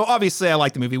 So obviously I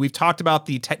like the movie. We've talked about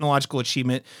the technological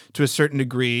achievement to a certain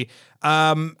degree.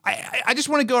 I just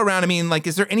want to go around. I mean, like,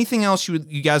 is there anything else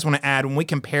you guys want to add when we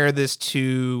compare this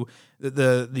to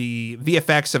the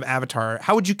VFX of Avatar?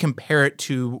 How would you compare it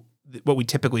to what we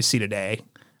typically see today?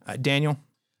 Daniel?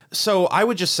 So I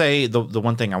would just say the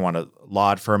one thing I want to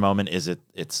laud for a moment is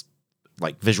it's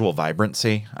like visual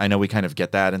vibrancy. I know we kind of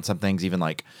get that in some things, even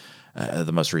like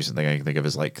the most recent thing I can think of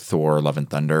is like Thor Love and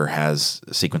Thunder has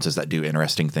sequences that do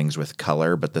interesting things with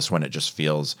color, but this one, it just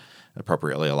feels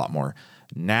appropriately a lot more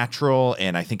natural.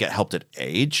 And I think it helped it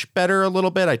age better a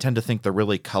little bit. I tend to think the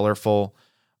really colorful,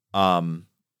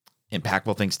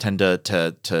 impactful things tend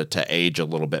to age a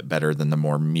little bit better than the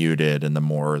more muted and the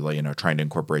more, trying to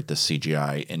incorporate the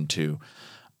CGI into,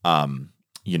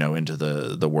 into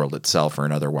the world itself or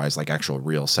an otherwise like actual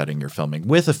real setting you're filming,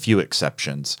 with a few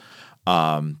exceptions.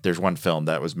 There's one film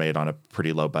that was made on a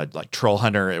pretty low budget, like Troll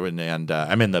Hunter, and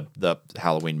I'm in the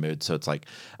Halloween mood, so it's like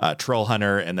Troll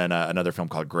Hunter, and then another film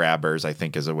called Grabbers, I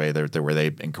think, is a way where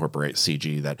they incorporate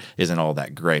CG that isn't all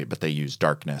that great, but they use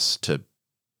darkness to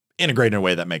integrated in a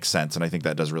way that makes sense. And I think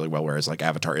that does really well. Whereas like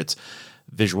Avatar, it's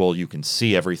visual, you can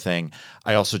see everything.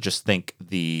 I also just think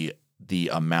the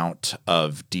amount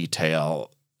of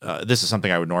detail, this is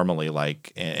something I would normally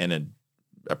like, and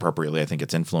appropriately, I think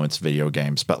it's influenced video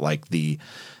games, but like the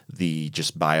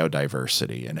just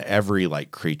biodiversity, and every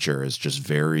like creature is just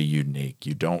very unique.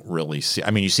 You don't really see,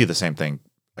 I mean, you see the same thing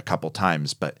a couple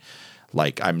times, but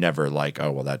like, I'm never like,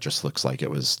 oh, well, that just looks like it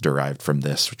was derived from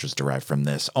this, which was derived from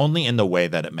this, only in the way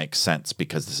that it makes sense,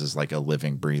 because this is like a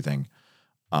living, breathing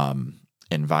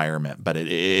environment. But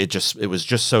it was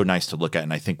just so nice to look at.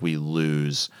 And I think we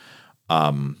lose,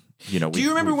 do you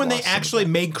remember when they actually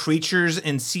made creatures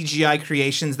and CGI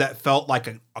creations that felt like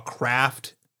a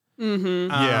craft? Mm-hmm.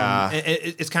 Yeah,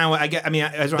 it's kind of what I get. I mean,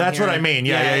 that's what I mean.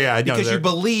 Yeah. Because you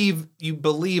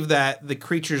believe that the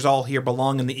creatures all here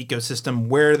belong in the ecosystem,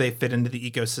 where they fit into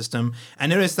the ecosystem. I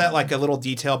noticed that like a little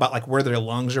detail about like where their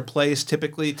lungs are placed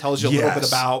typically tells you a little bit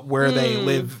about where they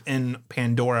live in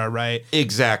Pandora, right?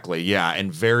 Exactly. Yeah,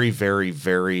 and very, very,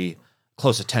 very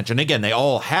close attention. Again, they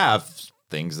all have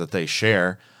things that they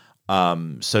share.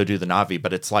 So do the Na'vi,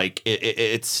 but it's like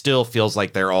it still feels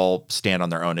like they're all stand on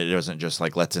their own. It isn't just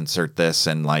like, let's insert this,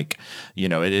 and like,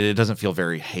 it doesn't feel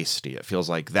very hasty. It feels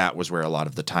like that was where a lot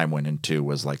of the time went into,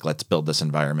 was like, let's build this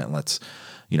environment, let's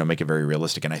make it very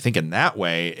realistic. And I think in that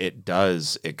way it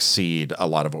does exceed a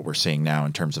lot of what we're seeing now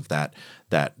in terms of that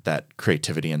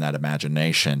creativity and that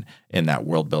imagination in that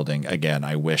world building. Again,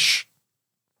 I wish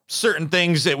certain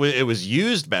things it was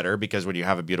used better, because when you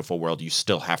have a beautiful world, you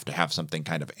still have to have something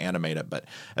kind of animate it. But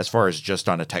as far as just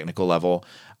on a technical level,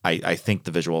 I think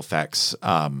the visual effects,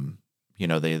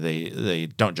 they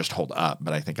don't just hold up,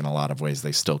 but I think in a lot of ways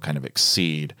they still kind of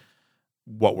exceed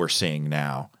what we're seeing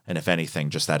now. And if anything,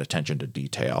 just that attention to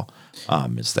detail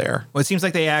is there. Well, it seems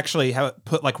like they actually have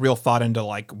put like real thought into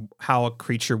like how a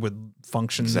creature would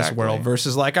function in this world,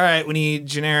 versus like, all right, we need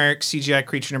generic CGI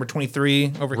creature number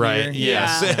 23 over here. Right.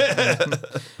 Yes.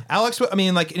 Alex, I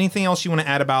mean, like anything else you want to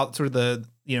add about sort of the,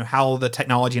 how the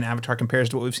technology in Avatar compares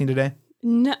to what we've seen today?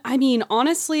 No, I mean,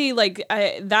 honestly, like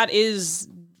that is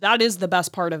the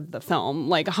best part of the film,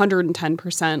 like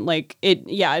 110%. Like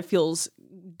it feels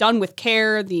done with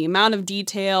care, the amount of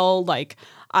detail, like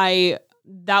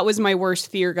that was my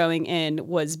worst fear going in,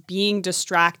 was being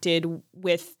distracted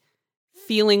with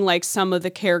feeling like some of the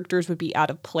characters would be out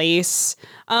of place.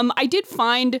 I did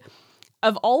find,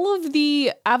 of all of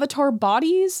the Avatar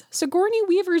bodies, Sigourney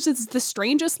Weaver's is the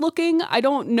strangest looking. I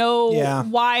don't know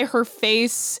why her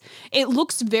face, it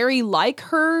looks very like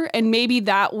her, and maybe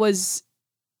that was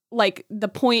like the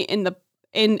point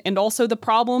and also the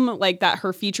problem, like that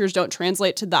her features don't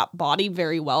translate to that body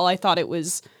very well. I thought it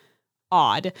was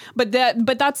odd, but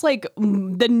that's like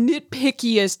the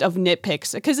nitpickiest of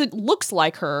nitpicks, because it looks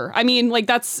like her. I mean, like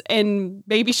and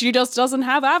maybe she just doesn't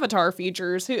have Avatar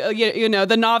features, the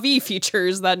Na'vi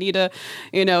features that need to,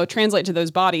 translate to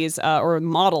those bodies or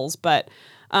models. But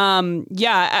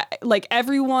like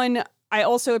everyone, I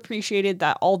also appreciated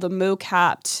that all the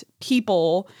mocapped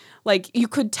people, like you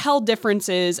could tell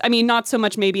differences. I mean, not so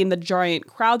much maybe in the giant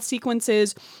crowd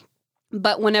sequences,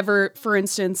 but whenever, for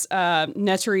instance,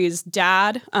 Neteri's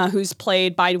dad, who's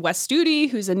played by Wes Studi,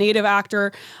 who's a native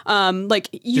actor,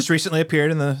 just recently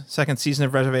appeared in the second season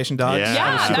of Reservation Dogs.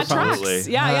 Yeah, that tracks.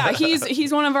 Yeah.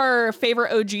 He's one of our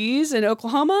favorite OGs in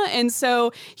Oklahoma, and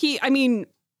so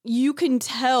you can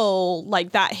tell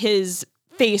like that his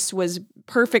face was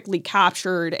perfectly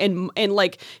captured, and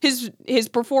like his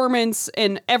performance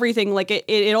and everything, like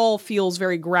it all feels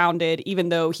very grounded, even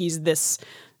though he's a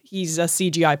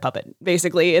CGI puppet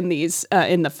basically in these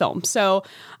in the film. So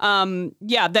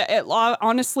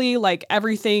honestly, like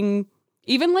everything,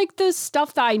 even like the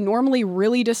stuff that I normally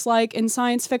really dislike in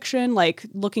science fiction, like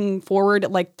looking forward,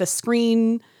 like the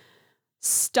screen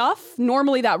stuff,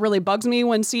 normally that really bugs me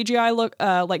when CGI look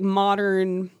like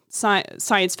modern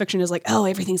science fiction is like, oh,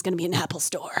 everything's going to be an Apple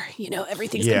store,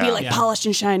 everything's going to be like polished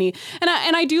and shiny. And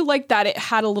I do like that it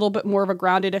had a little bit more of a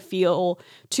grounded feel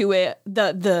to it.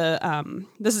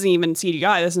 This isn't even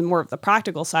CGI, this is more of the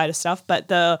practical side of stuff, but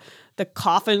the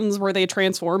coffins where they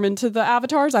transform into the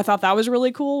avatars, I thought that was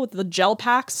really cool, with the gel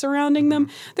packs surrounding them.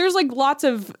 There's like lots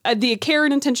of the care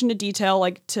and attention to detail,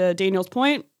 like to Daniel's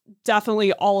point,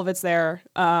 definitely all of it's there.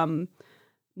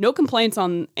 No complaints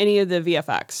on any of the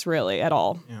VFX really at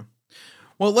all. Yeah.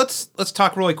 Well, let's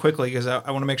talk really quickly, because I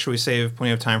want to make sure we save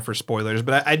plenty of time for spoilers.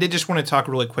 But I did just want to talk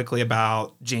really quickly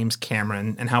about James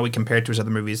Cameron and how we compare it to his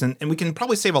other movies. And we can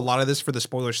probably save a lot of this for the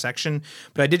spoiler section.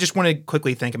 But I did just want to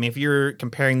quickly think, I mean, if you're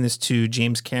comparing this to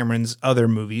James Cameron's other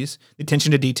movies, the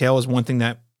attention to detail is one thing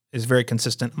that is very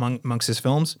consistent amongst his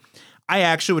films. I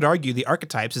actually would argue the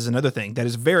archetypes is another thing that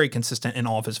is very consistent in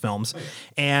all of his films.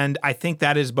 And I think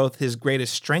that is both his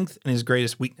greatest strength and his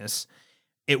greatest weakness.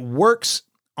 It works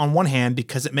on one hand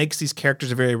because it makes these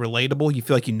characters very relatable. You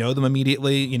feel like you know them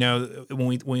immediately. You know,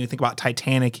 when you think about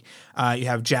Titanic, you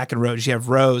have Jack and Rose. You have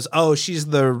Rose. Oh, she's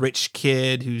the rich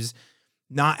kid who's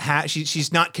not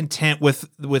she's not content with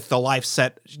the life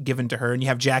set given to her. And you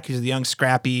have Jack, who's the young,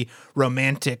 scrappy,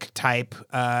 romantic type,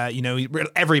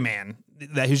 everyman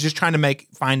who's just trying to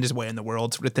find his way in the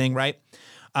world sort of thing, right?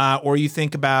 Or you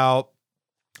think about,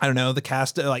 I don't know, the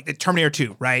cast, like Terminator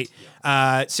 2, right?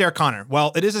 Yeah. Sarah Connor.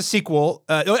 Well, it is a sequel.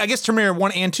 I guess Terminator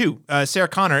 1 and 2. Sarah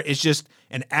Connor is just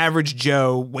an average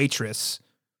Joe waitress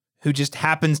who just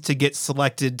happens to get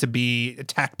selected to be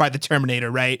attacked by the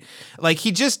Terminator, right? Like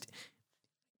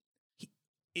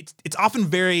it's often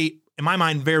very, in my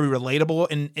mind, very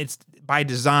relatable, and it's by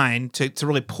design to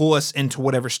really pull us into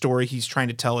whatever story he's trying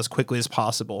to tell as quickly as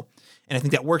possible. And I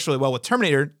think that works really well with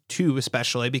Terminator 2,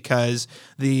 especially because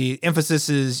the emphasis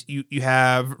is you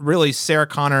have really Sarah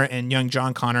Connor and young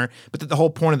John Connor, but the whole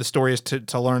point of the story is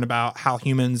to learn about how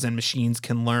humans and machines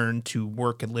can learn to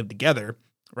work and live together,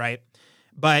 right?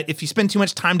 But if you spend too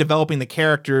much time developing the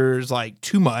characters, like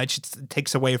too much, it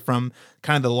takes away from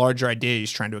kind of the larger idea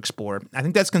he's trying to explore. I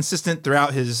think that's consistent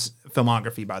throughout his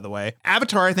filmography, by the way.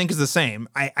 Avatar, I think, is the same.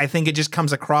 I think it just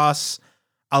comes across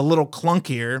a little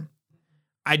clunkier.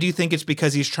 I do think it's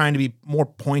because he's trying to be more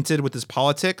pointed with his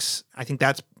politics. I think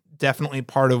that's definitely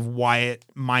part of why it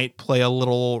might play a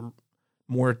little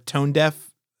more tone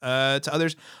deaf to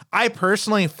others. I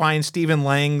personally find Stephen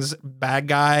Lang's bad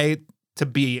guy to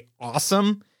be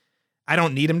awesome. I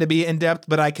don't need him to be in depth,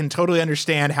 but I can totally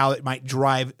understand how it might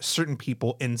drive certain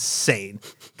people insane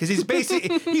because he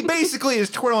basically is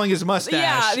twirling his mustache.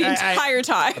 Yeah, the entire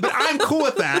time. But I'm cool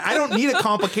with that. I don't need a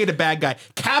complicated bad guy.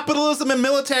 Capitalism and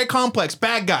military complex,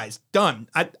 bad guys, done.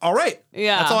 All right.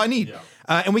 Yeah, that's all I need. Yeah.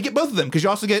 And we get both of them because you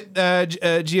also get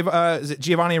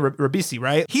Giovanni Ribisi,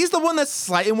 right? He's the one that's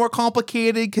slightly more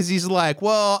complicated because he's like,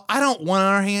 well, I don't want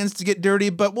our hands to get dirty,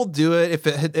 but we'll do it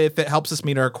if it helps us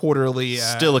meet our quarterly.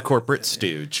 Still a corporate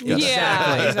stooge.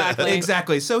 Yeah,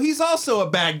 exactly. So he's also a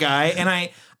bad guy, and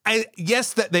I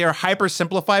yes, that they are hyper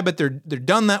simplified, but they're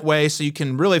done that way so you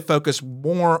can really focus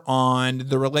more on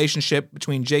the relationship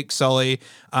between Jake Sully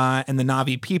and the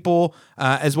Na'vi people,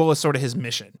 as well as sort of his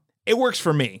mission. It works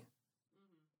for me.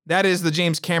 That is the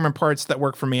James Cameron parts that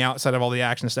work for me outside of all the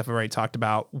action stuff I've already talked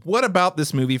about. What about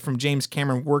this movie from James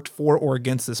Cameron worked for or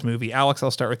against this movie? Alex, I'll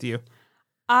start with you.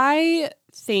 I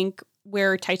think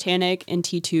where Titanic and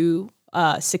T2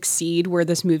 succeed, where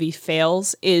this movie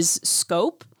fails, is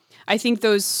scope. I think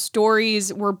those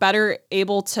stories were better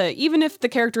able to, even if the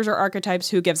characters are archetypes,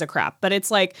 who gives a crap? But it's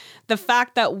like the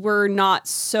fact that we're not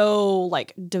so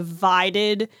like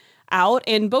divided out,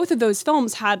 and both of those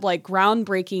films had like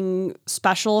groundbreaking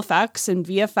special effects and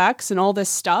VFX and all this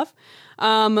stuff.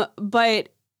 But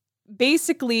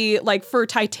basically, like for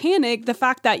Titanic, the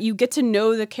fact that you get to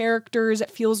know the characters,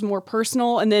 it feels more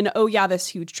personal. And then, oh yeah, this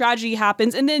huge tragedy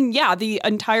happens. And then, yeah, the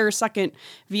entire second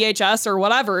VHS or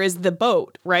whatever is the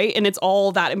boat, right? And it's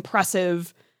all that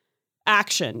impressive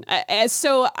action.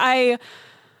 So I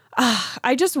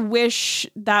just wish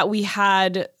that we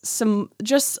had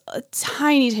just a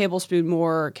tiny tablespoon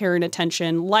more care and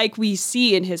attention, like we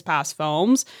see in his past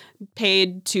films,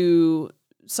 paid to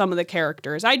some of the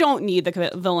characters. I don't need the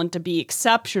villain to be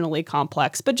exceptionally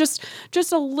complex, but just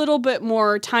a little bit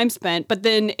more time spent. But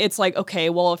then it's like, okay,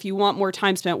 well, if you want more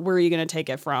time spent, where are you going to take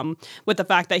it from? With the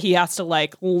fact that he has to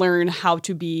like learn how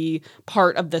to be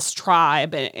part of this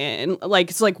tribe, and like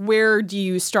it's like, where do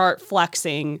you start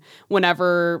flexing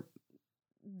whenever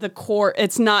the core,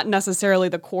 it's not necessarily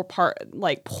the core part,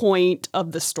 like point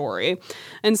of the story.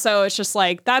 And so it's just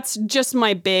that's just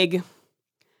my big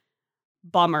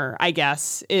bummer, I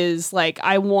guess, is like,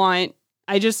 I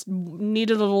just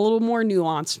needed a little more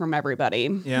nuance from everybody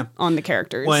on the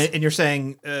characters. Well, and you're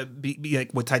saying be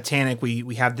like with Titanic,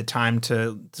 we have the time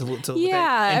to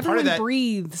yeah, and everyone part of that,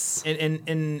 breathes.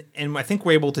 And I think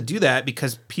we're able to do that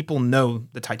because people know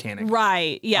the Titanic.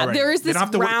 Right. Yeah. Right. There is this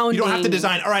grounding. You don't have to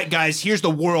design, all right, guys, here's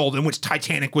the world in which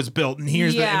Titanic was built. And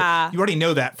here's you already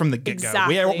know that from the get-go.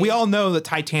 Exactly. We all know that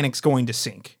Titanic's going to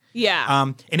sink.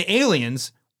 Yeah. In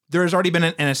Aliens, there has already been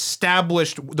an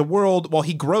established, the world, while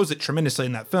he grows it tremendously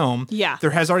in that film,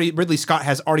 Ridley Scott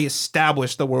has already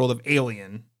established the world of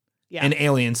Alien and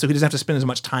Alien, so he doesn't have to spend as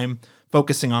much time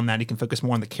focusing on that. He can focus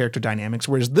more on the character dynamics,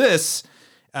 whereas this,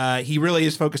 He really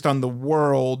is focused on the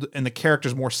world, and the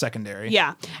character's more secondary.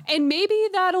 Yeah. And maybe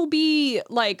that'll be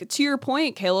like, to your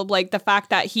point, Caleb, like the fact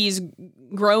that he's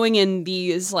growing in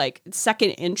these like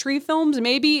second entry films,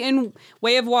 maybe in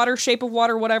Way of Water, Shape of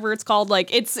Water, whatever it's called.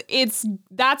 Like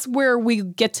that's where we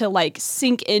get to like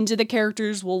sink into the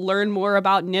characters. We'll learn more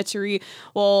about Nitiri.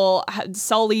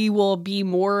 Sully will be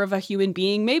more of a human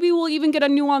being. Maybe we'll even get a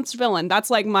nuanced villain. That's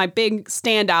like my big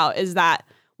standout, is that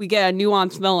we get a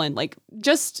nuanced villain, like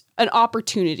just an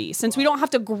opportunity, since we don't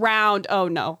have to ground. Oh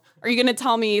no. Are you going to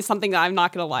tell me something that I'm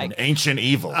not going to like? An ancient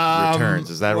evil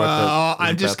returns. Is that what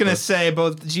I'm just going to say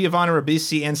both Giovanni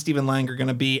Ribisi and Stephen Lang are going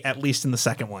to be at least in the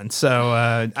second one. So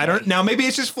I don't now. Maybe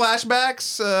it's just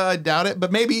flashbacks. I doubt it,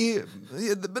 but maybe,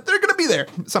 but they're going to be there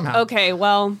somehow. Okay,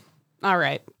 well, all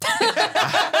right.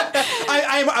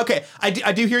 I'm okay. I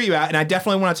do hear you out, and I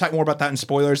definitely want to talk more about that in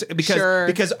spoilers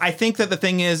because I think that the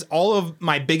thing is, all of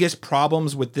my biggest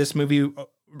problems with this movie,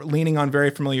 leaning on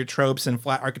very familiar tropes and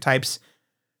flat archetypes,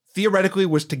 theoretically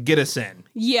was to get us in.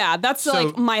 Yeah, that's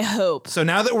like my hope. So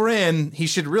now that we're in, he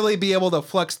should really be able to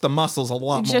flex the muscles a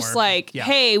lot more. Just like,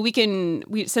 hey,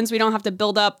 since we don't have to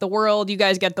build up the world, you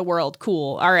guys get the world.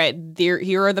 Cool. All right,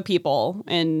 here are the people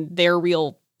and their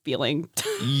real feeling.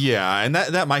 Yeah, and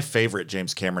that my favorite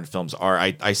James Cameron films are.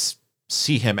 I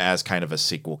see him as kind of a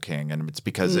sequel king, and it's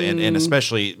because and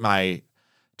especially my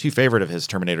two favorite of his,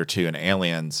 Terminator 2 and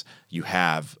Aliens, you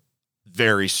have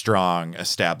very strong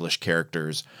established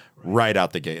characters right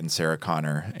out the gate in Sarah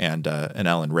Connor and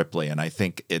Ellen Ripley, and I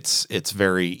think it's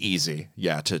very easy,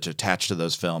 to attach to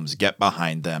those films, get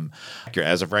behind them.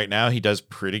 As of right now, he does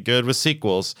pretty good with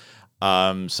sequels.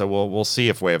 So we'll see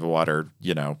if Way of Water,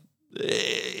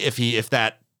 if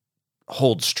that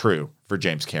holds true for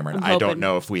James Cameron. I don't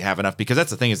know if we have enough, because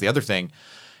that's the thing. Is the other thing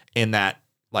in that,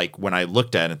 like, when I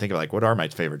looked at it and think of like, what are my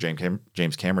favorite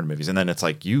James Cameron movies? And then it's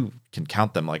like, you can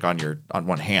count them like on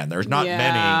one hand. There's not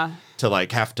many to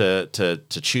like have to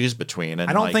choose between. And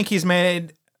I don't think he's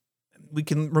made,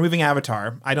 removing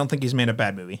Avatar, I don't think he's made a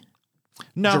bad movie.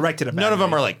 No, directed a bad none of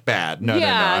them movie. are like bad. No,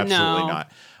 absolutely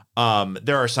not.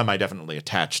 There are some I definitely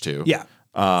attach to. Yeah,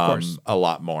 of course. A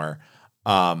lot more.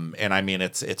 And I mean,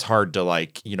 it's hard to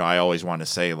like, I always want to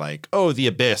say like, oh, The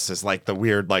Abyss is like the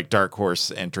weird, like dark horse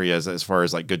entry as far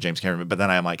as like good James Cameron. But then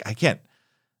I'm like,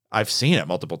 I've seen it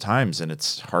multiple times, and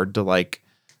it's hard to like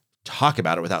talk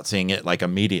about it without seeing it like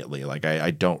immediately. Like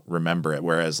I don't remember it.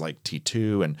 Whereas like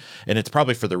T2 and it's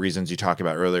probably for the reasons you talked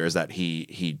about earlier, is that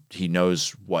he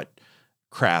knows what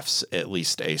crafts at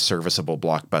least a serviceable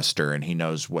blockbuster, and he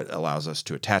knows what allows us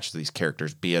to attach to these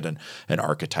characters, be it an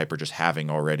archetype or just having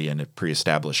already a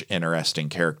pre-established interesting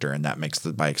character, and that makes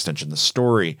by extension the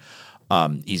story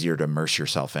easier to immerse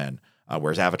yourself in,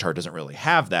 whereas Avatar doesn't really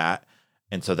have that.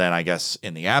 And so then I guess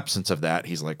in the absence of that,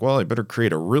 he's like, well, I better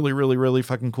create a really, really, really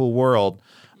fucking cool world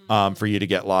for you to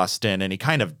get lost in. And he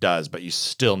kind of does, but you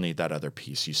still need that other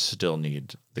piece. You still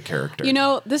need the character.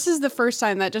 This is the first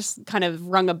time that just kind of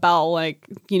rung a bell, like,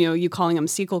 you calling him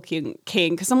sequel king.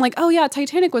 Because I'm like, oh yeah,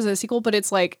 Titanic was a sequel, but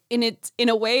it's like, in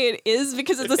a way it is,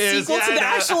 because it's a sequel to the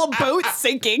actual boat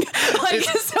sinking. Like,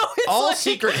 so it's all like,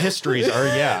 secret histories are,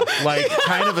 like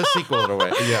kind of a sequel in a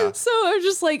way. Yeah. So I was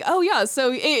just like, oh yeah. So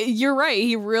you're right.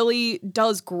 He really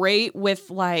does great with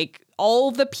like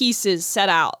all the pieces set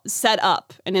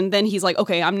up. And then he's like,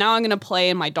 okay, I'm going to play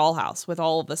in my dollhouse with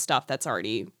all of the stuff that's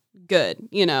already good,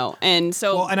 and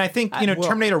so. Well, and I think,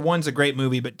 Terminator 1's a great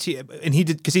movie, but he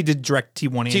did direct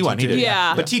T1 and T1, T2. he did.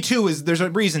 Yeah. But T2 there's a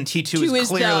reason T2 is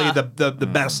clearly the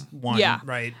best one. Yeah.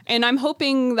 Right. And I'm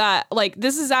hoping that like,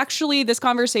 this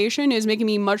conversation is making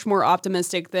me much more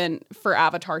optimistic than for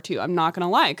Avatar 2. I'm not going to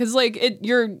lie. Cause like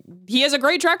he has a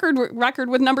great record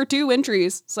with number 2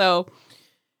 entries. So.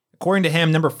 According to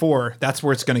him, number 4, that's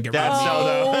where it's going to get right.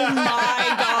 Oh my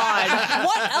God.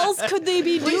 What else could they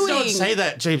be doing? Please don't say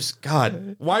that, James.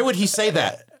 God, why would he say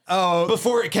that? Oh,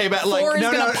 before it came out, like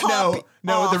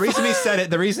no. The reason he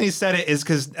said it is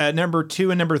because number 2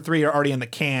 and number 3 are already in the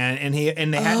can, and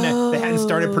they hadn't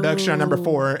started production on number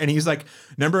 4, and he's like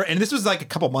and this was like a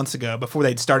couple months ago before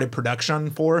they'd started production on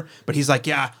 4, but he's like,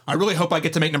 yeah, I really hope I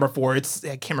get to make number 4. I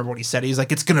can't remember what he said. He's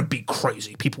like, it's gonna be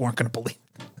crazy. People aren't gonna believe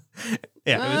it.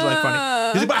 Yeah, it was really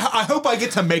funny. He's like, I hope I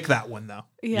get to make that one though.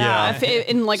 Yeah. If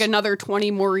in like another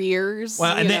 20 more years.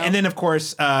 Well, and then of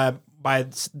course, by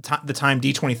the time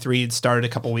D23 had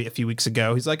started a few weeks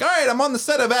ago, he's like, all right, I'm on the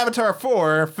set of Avatar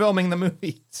 4 filming the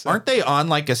movie. So. Aren't they on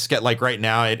like a sketch? Like right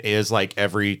now, it is like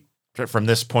from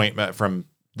this point, from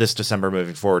this December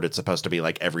moving forward, it's supposed to be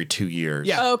like every 2 years.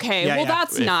 Yeah. Okay, Yeah, well, yeah.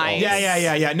 that's nice.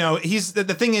 Yeah. No, he's the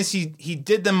thing is he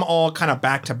did them all kind of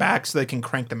back to back so they can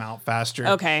crank them out faster.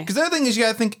 Okay. Because the other thing is you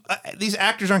got to think these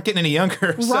actors aren't getting any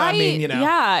younger. So Right. I mean,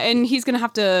 Yeah, and he's gonna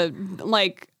have to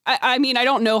like. I mean, I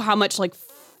don't know how much like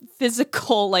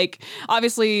physical, like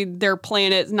obviously their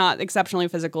planet's not exceptionally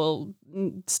physical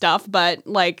stuff, but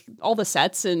like all the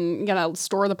sets and you gotta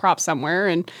store the props somewhere,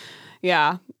 and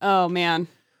yeah. Oh man.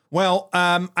 Well,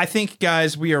 I think,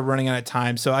 guys, we are running out of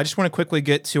time, so I just want to quickly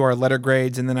get to our letter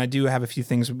grades, and then I do have a few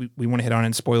things we want to hit on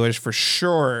in spoilers for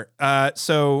sure.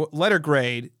 So, letter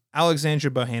grade, Alexandra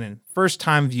Bohannon, first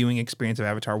time viewing experience of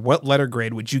Avatar. What letter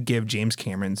grade would you give James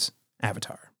Cameron's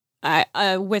Avatar?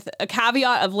 I with a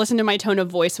caveat of listen to my tone of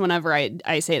voice whenever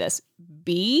I say this.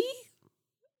 B?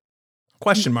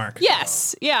 Question mark.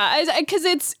 Yes. Yeah.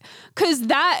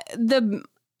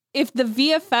 If the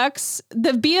VFX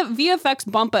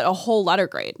bump it a whole letter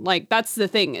grade. Like that's the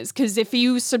thing is because if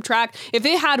you subtract, if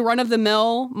it had run of the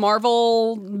mill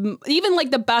Marvel, even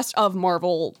like the best of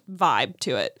Marvel vibe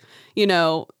to it, you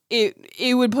know,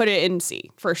 it would put it in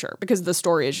C for sure because the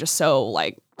story is just so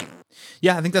like.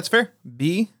 Yeah, I think that's fair.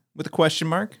 B with a question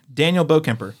mark. Daniel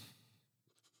Bokemper.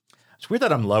 It's weird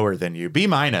that I'm lower than you. B-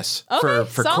 Okay, for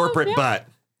solid, corporate yeah. butt.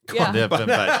 Yeah.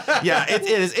 But yeah, it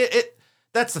is.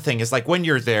 That's the thing is like when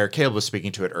you're there, Caleb was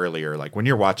speaking to it earlier, like when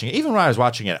you're watching it, even when I was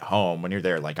watching it at home, when you're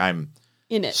there, like I'm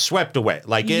in it, swept away.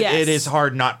 Like Yes. it is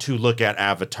hard not to look at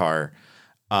Avatar.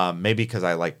 Maybe because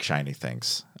I like shiny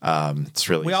things. It's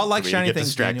really We all easy like for me to shiny get things,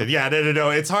 distracted. Daniel. Yeah,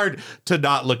 no. It's hard to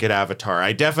not look at Avatar.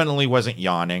 I definitely wasn't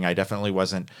yawning. I definitely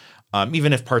wasn't,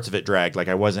 even if parts of it dragged, like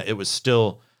I wasn't, it was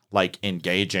still like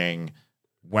engaging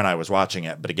when I was watching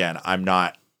it. But again,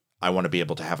 I want to be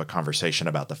able to have a conversation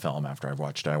about the film after I've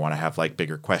watched it. I want to have like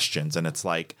bigger questions. And it's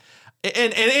like,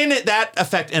 and in it, that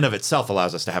effect in of itself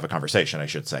allows us to have a conversation, I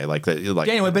should say. Like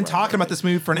Daniel, we've been talking about this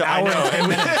movie for an hour and 10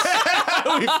 minutes.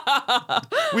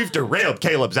 We've derailed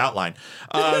Caleb's outline.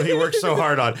 He worked so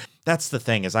hard on. That's the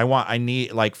thing is I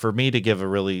need like for me to give a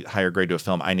really higher grade to a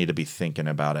film, I need to be thinking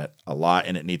about it a lot,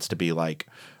 and it needs to be like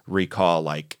recall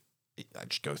like I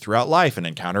just go throughout life and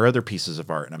encounter other pieces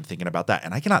of art, and I'm thinking about that,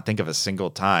 and I cannot think of a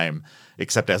single time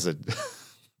except as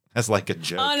like a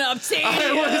joke. Unobtainium.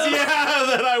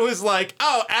 That I was like,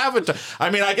 oh, Avatar. I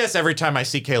mean, I guess every time I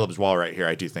see Caleb's wall right here,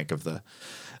 I do think of the.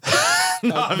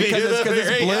 Because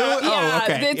it's blue? Yeah, Oh,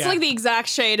 okay. it's like the exact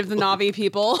shade of the Navi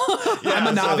people. I'm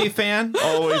a Navi fan.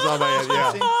 Always on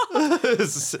my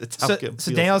it's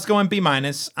So Daniel's going B-. I'm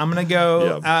going to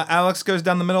go, Alex goes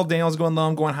down the middle. Daniel's going low.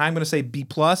 I'm going high. I'm going to say B+.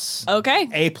 Okay.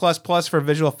 A++ for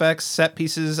visual effects, set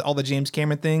pieces, all the James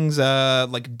Cameron things,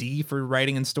 like D for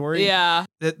writing and story. Yeah.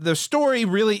 The story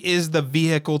really is the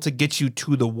vehicle to get you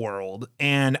to the world.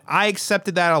 And I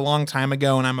accepted that a long time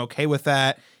ago, and I'm okay with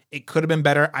that. It could have been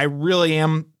better. I really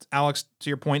am, Alex, to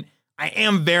your point, I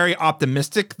am very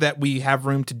optimistic that we have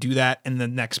room to do that in the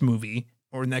next movie,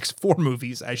 or next 4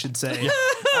 movies, I should say.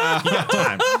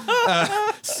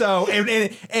 So,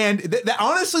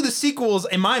 honestly, the sequels,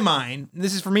 in my mind,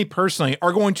 this is for me personally,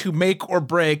 are going to make or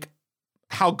break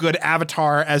how good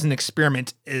Avatar as an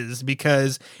experiment is,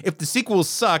 because if the sequels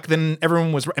suck, then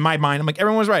everyone was, in my mind, I'm like,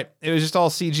 everyone was right. It was just all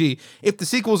CG. If the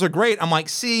sequels are great, I'm like,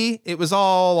 see, it was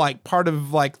all like part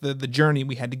of like the journey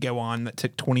we had to go on that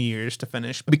took 20 years to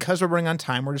finish. But because we're running on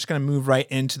time, we're just going to move right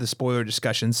into the spoiler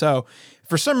discussion. So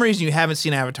for some reason you haven't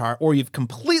seen Avatar, or you've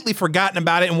completely forgotten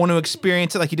about it and want to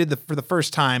experience it like you did for the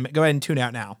first time, go ahead and tune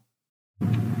out now.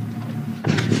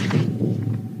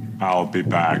 I'll be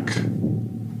back.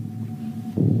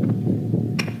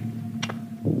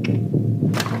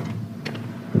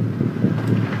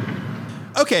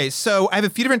 Okay, so I have a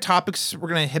few different topics we're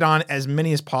going to hit on, as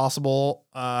many as possible.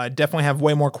 Definitely have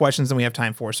way more questions than we have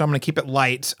time for, so I'm going to keep it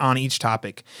light on each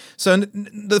topic. So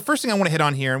the first thing I want to hit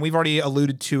on here, and we've already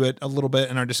alluded to it a little bit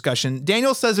in our discussion,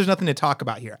 Daniel says there's nothing to talk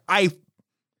about here. I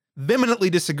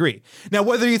vehemently disagree. Now,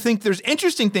 whether you think there's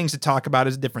interesting things to talk about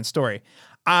is a different story.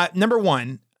 Number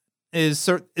one is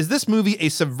this movie a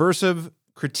subversive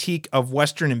critique of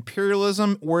Western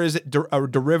imperialism, or is it a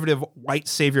derivative white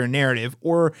savior narrative,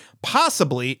 or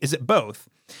possibly is it both?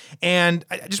 And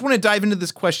I just want to dive into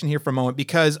this question here for a moment,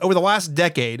 because over the last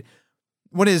decade,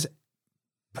 what has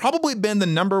probably been the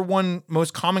number one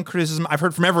most common criticism I've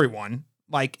heard from everyone,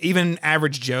 like even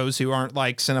average Joes who aren't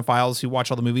like cinephiles who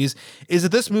watch all the movies, is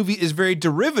that this movie is very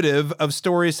derivative of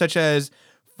stories such as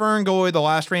Ferngully, The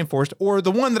Last Rainforest, or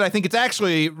the one that I think it's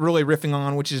actually really riffing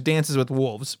on, which is Dances with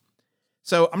Wolves.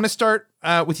 So I'm going to start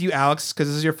with you, Alex, because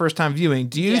this is your first time viewing.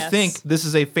 Do you think this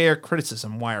is a fair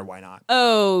criticism? Why or why not?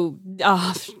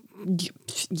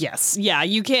 Yes. Yeah,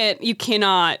 you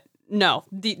cannot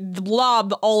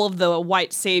lob all of the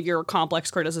white savior complex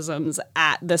criticisms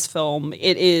at this film.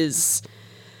 It is,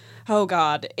 oh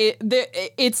God,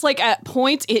 it's like at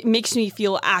points it makes me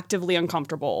feel actively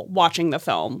uncomfortable watching the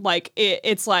film. Like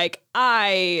it's like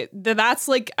that's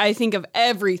like, I think of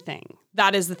everything.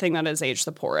 That is the thing that has aged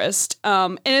the poorest.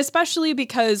 And especially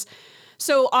because,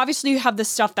 so obviously you have this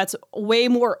stuff that's way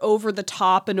more over the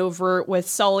top and overt with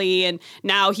Sully, and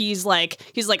now he's like,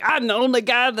 I'm the only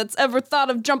guy that's ever thought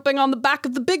of jumping on the back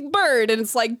of the big bird. And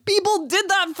it's like, people did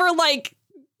that for like,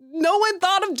 no one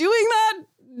thought of doing that,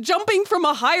 jumping from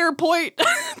a higher point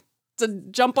to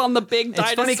jump on the big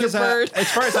dinosaur bird.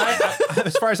 As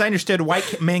far as I understood,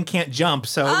 white men can't jump,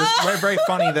 so it was very, very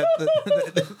funny that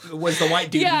it was the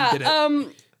white dude who did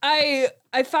it.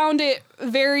 I found it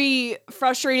very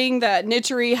frustrating that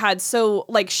Nitori had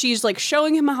she's like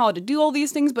showing him how to do all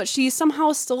these things, but she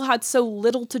somehow still had so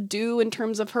little to do in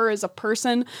terms of her as a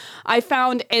person. I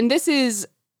found, and this is,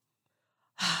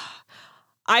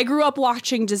 I grew up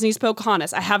watching Disney's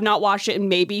Pocahontas. I have not watched it in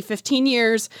maybe 15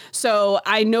 years, so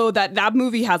I know that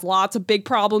movie has lots of big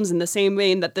problems in the same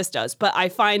vein that this does. But I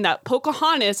find that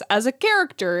Pocahontas as a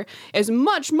character is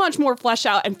much, much more fleshed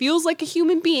out and feels like a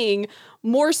human being,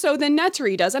 more so than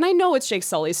Neturi does. And I know it's Jake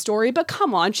Sully's story, but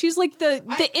come on, she's like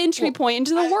the entry point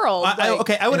into the world.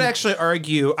 I would actually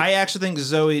argue, I actually think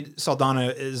Zoe Saldana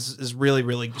is really,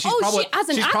 really, she's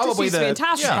fantastic.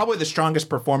 She's probably the strongest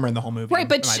performer in the whole movie. Right,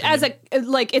 but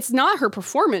it's not her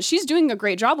performance. She's doing a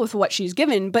great job with what she's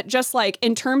given, but just like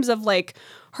in terms of like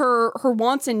her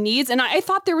wants and needs. And I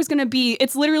thought there was going to be,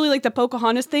 it's literally like the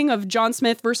Pocahontas thing of John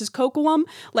Smith versus Kocoum.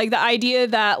 Like the idea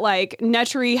that like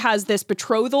Neturi has this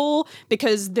betrothal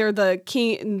because they're the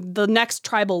king, the next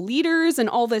tribal leaders and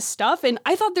all this stuff. And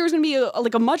I thought there was going to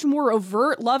be a much more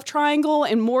overt love triangle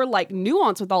and more like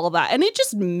nuance with all of that. And it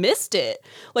just missed it.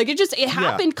 Like it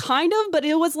happened kind of, but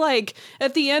it was like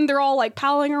at the end, they're all like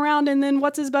palling around and then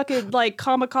what's his bucket, like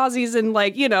kamikazes and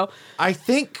like, you know. I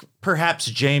think perhaps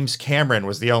James Cameron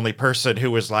was the only person who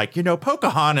was like,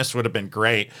 Pocahontas would have been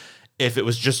great if it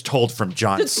was just told from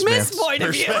John Smith's point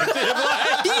of view.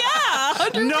 Yeah,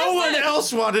 100%. No one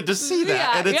else wanted to see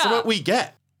that, and it's what we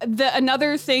get.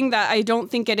 Another thing that I don't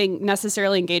think it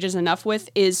necessarily engages enough with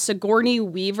is Sigourney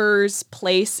Weaver's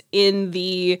place in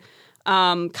the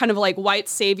kind of like white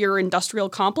savior industrial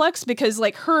complex, because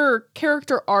like her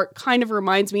character arc kind of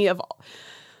reminds me of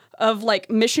like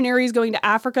missionaries going to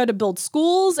Africa to build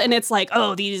schools. And it's like,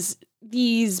 oh, these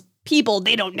people,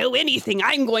 they don't know anything.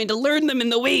 I'm going to learn them in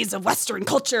the ways of Western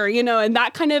culture, and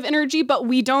that kind of energy. But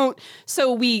we don't.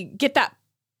 So we get that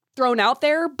thrown out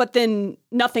there, but then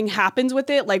nothing happens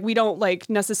with it. Like we don't like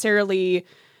necessarily,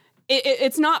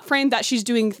 it's not framed that she's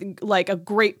doing like a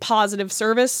great positive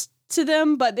service to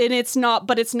them, but it's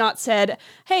not said,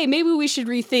 hey, maybe we should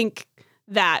rethink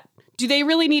that. Do they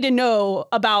really need to know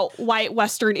about white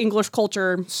Western English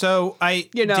culture? So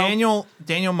Daniel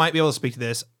might be able to speak to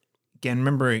this. Again,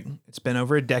 remembering it's been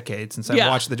over a decade since I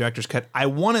watched the director's cut. I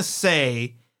want to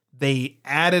say they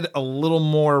added a little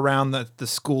more around the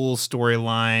school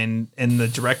storyline in the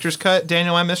director's cut.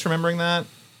 Daniel, am I misremembering that?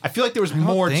 I feel like there was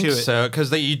more to it. So,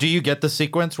 because do you get the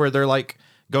sequence where they're like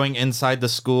going inside the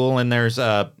school and there's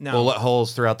bullet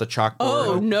holes throughout the chalkboard?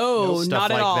 Oh no, stuff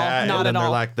not like at all. that. Not and then at they're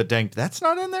all. like the dank. That's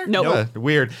not in there. Nope.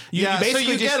 Weird. So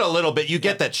basically you get a little bit. You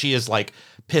get that she is like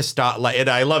pissed off. Like, and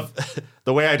I love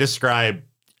the way I describe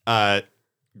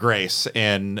Grace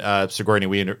in Sigourney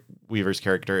Weaver's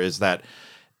character is that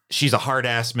she's a hard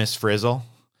ass Miss Frizzle.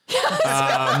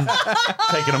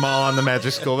 Taking them all on the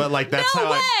magic school, but like that's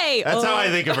how I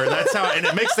think of her. That's how, and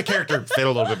it makes the character fit a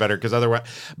little bit better because otherwise,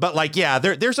 but like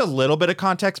there's a little bit of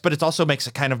context, but it also makes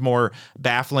it kind of more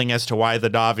baffling as to why the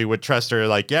Na'vi would trust her.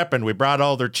 Like, yep, and we brought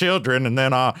all their children, and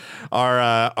then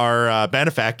our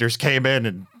benefactors came in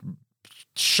and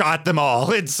shot them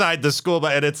all inside the school,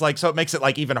 and it's like, so it makes it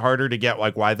like even harder to get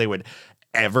like why they would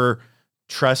ever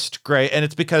trust Gray. And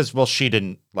it's because, well, she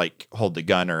didn't like hold the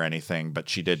gun or anything, but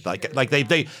she did like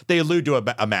they allude to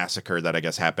a massacre that I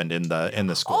guess happened in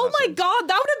the school. Oh my god,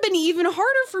 that would have been even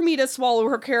harder for me to swallow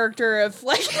her character if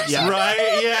like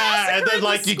and then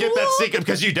like you get that sequence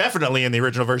because you definitely in the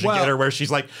original version get her where she's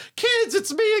like, kids,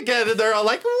 it's me again, and they're all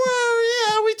like, whoa,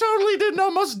 yeah, we totally didn't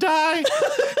almost die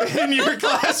in your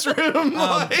classroom.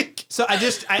 So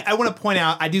I want to point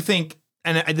out, I do think,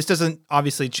 and this doesn't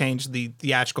obviously change the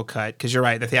theatrical cut, because you're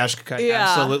right, the theatrical cut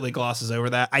absolutely glosses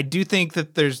over that. I do think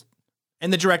that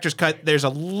in the director's cut, there's a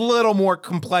little more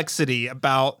complexity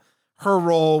about her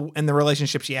role and the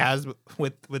relationship she has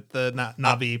with the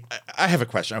Na'vi. I have a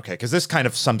question, okay, because this kind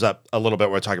of sums up a little bit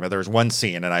what we're talking about. There's one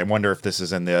scene, and I wonder if this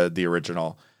is in the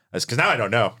original, because now I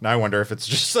don't know. Now I wonder if it's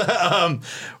just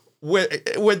when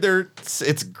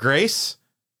it's Grace,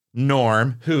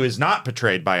 Norm, who is not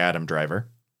portrayed by Adam Driver,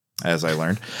 as I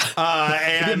learned.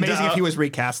 It'd be amazing if he was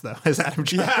recast though as Adam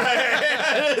Driver.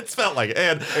 It's felt like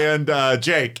it. And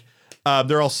Jake.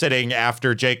 They're all sitting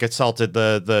after Jake assaulted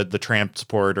the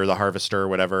transport or the harvester or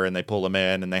whatever, and they pull him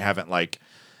in, and they haven't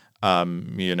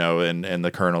and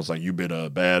the colonel's like, "You've been a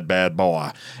bad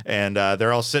boy," and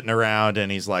they're all sitting around,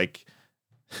 and he's like,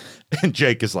 and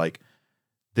Jake is like,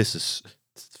 "This is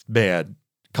bad.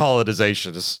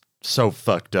 Colonization is so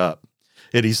fucked up."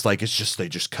 And he's like, "It's just they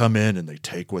just come in and they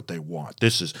take what they want.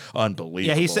 This is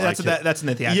unbelievable." Yeah, he said that's in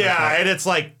the theater. Yeah, and it's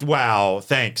like, wow,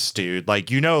 thanks, dude. How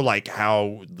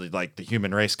the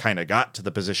human race kind of got to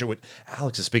the position what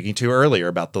Alex is speaking to earlier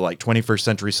about the 21st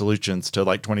century solutions to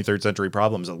 23rd century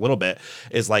problems a little bit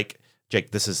is like,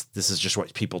 Jake, this is just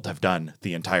what people have done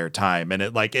the entire time. And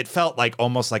it felt like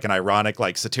almost like an ironic,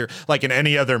 satire, like in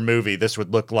any other movie, this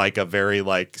would look like a very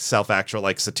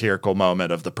self-actual, satirical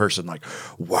moment of the person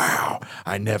wow,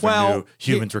 I never knew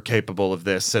humans were capable of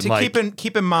this. And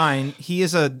keep in mind, he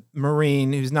is a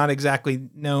Marine who's not exactly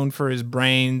known for his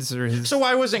brains or his. So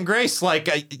why wasn't Grace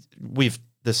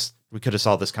we could have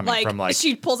saw this coming from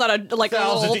she pulls out a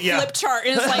little flip chart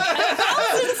and it's like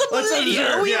thousands of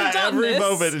millennia we have done every this.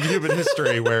 moment in human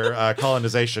history where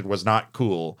colonization was not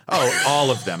cool. Oh,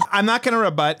 all of them. I'm not going to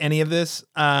rebut any of this.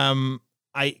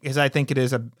 Because I think it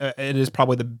is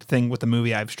probably the thing with the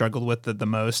movie I've struggled with the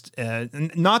most.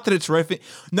 Not that it's horrific,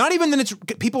 not even that it's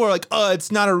people are like, oh,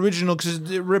 it's not original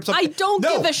because it rips up. I don't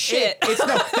give a shit.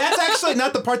 That's actually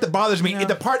not the part that bothers me. No.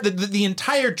 The part that the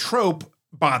entire trope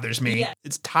bothers me. Yeah.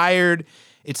 It's tired.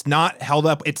 It's not held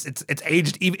up. It's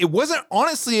aged. It wasn't,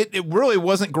 honestly, it really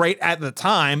wasn't great at the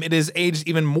time. It is aged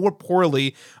even more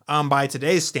poorly by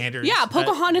today's standards. Yeah,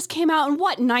 Pocahontas came out in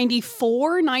what,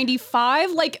 94,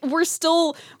 95?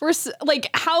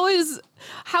 How is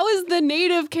the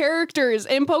native characters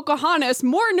in Pocahontas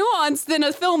more nuanced than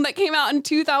a film that came out in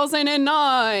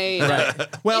 2009?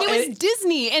 Right. Well, and it was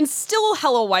Disney and still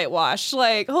hella whitewash.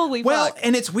 Holy fuck. Well,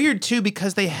 and it's weird too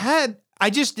because I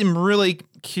just am really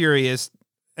curious.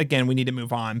 Again, we need to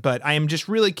move on, but I am just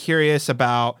really curious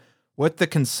about what the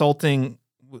consulting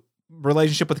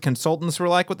relationship with the consultants were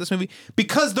like with this movie,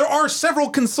 because there are several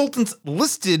consultants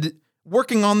listed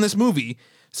working on this movie.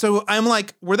 So I'm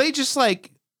like, were they just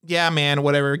like, yeah, man,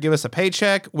 whatever, give us a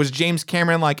paycheck? Was James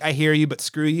Cameron like, I hear you, but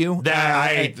screw you?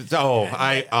 I don't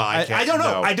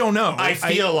know. I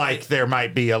feel like there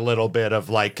might be a little bit of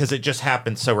because it just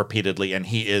happens so repeatedly, and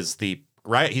he is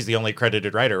he's the only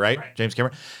credited writer, right? James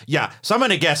Cameron? Yeah. So I'm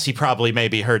going to guess he probably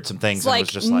maybe heard some things and was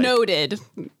just noted.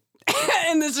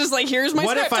 And it's just here's my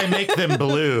what script. If I make them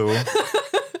blue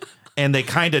and they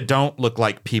kind of don't look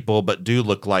like people, but do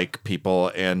look like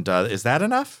people? And is that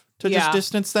enough to just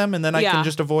distance them? And then I can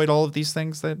just avoid all of these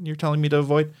things that you're telling me to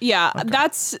avoid? Yeah, okay.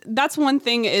 That's one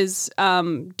thing is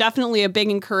definitely a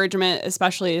big encouragement,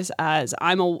 especially as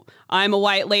I'm a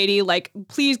white lady.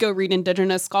 Please go read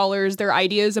Indigenous scholars, their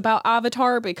ideas about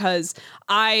Avatar, because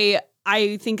I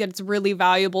think it's really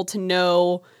valuable to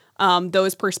know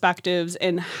those perspectives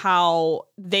and how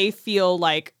they feel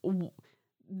like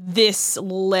this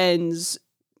lens,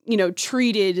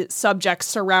 treated subjects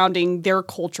surrounding their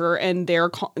culture and their,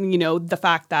 the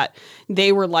fact that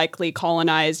they were likely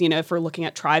colonized, if we're looking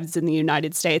at tribes in the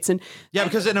United States. And yeah,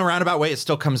 because in a roundabout way, it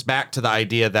still comes back to the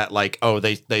idea that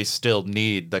they still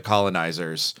need the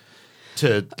colonizers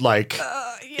to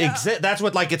exist. That's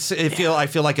what I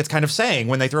feel like it's kind of saying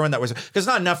when they throw in that was, because it's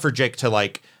not enough for Jake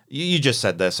to you just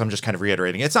said this. I'm just kind of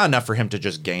reiterating. It's not enough for him to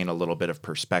just gain a little bit of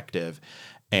perspective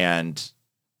and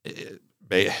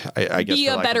I guess be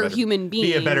a better human being.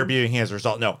 Be a better being as a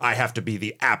result. No, I have to be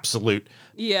the absolute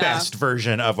best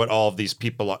version of what all of these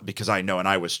people are, because I know and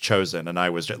I was chosen and I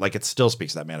was it still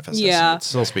speaks to that manifestation. Yeah. It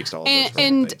still speaks to all of those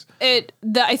things.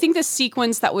 I think the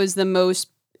sequence that was the most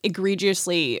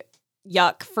egregiously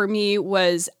yuck for me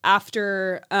was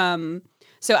after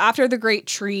after the Great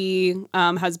Tree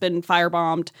has been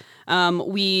firebombed,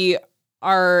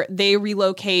 they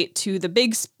relocate to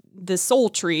the Soul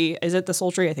Tree. Is it the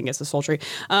Soul Tree? I think it's the Soul Tree.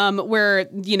 Where,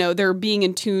 they're being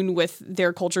in tune with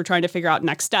their culture, trying to figure out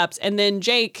next steps. And then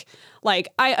Jake, I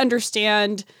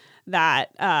understand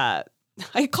that,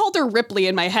 I called her Ripley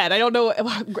in my head. I don't know.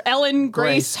 Ellen,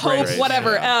 Grace, Hope,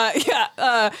 whatever.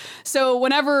 Yeah. So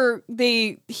whenever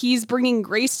he's bringing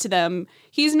Grace to them,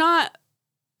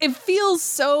 it feels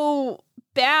so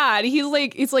bad.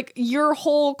 He's like, your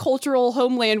whole cultural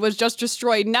homeland was just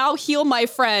destroyed. Now heal my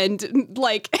friend.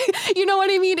 You know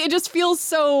what I mean? It just feels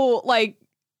so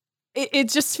it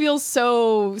just feels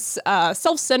so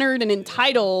self-centered and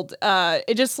entitled.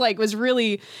 It just like was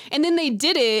really, and then they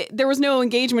did it. There was no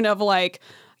engagement of like,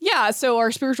 yeah, so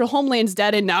our spiritual homeland's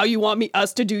dead, and now you want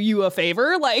us to do you a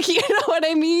favor, like, you know what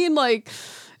I mean? Like,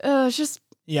 it's just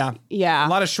yeah. A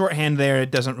lot of shorthand there.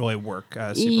 It doesn't really work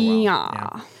super well.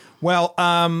 Yeah. Well,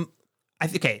 I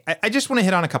just want to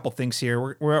hit on a couple things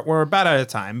here. We're about out of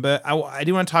time, but I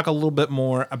do want to talk a little bit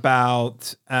more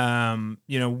about,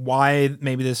 why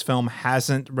maybe this film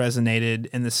hasn't resonated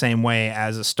in the same way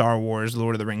as a Star Wars,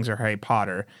 Lord of the Rings, or Harry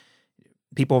Potter.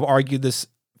 People have argued this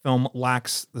film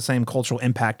lacks the same cultural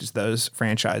impact as those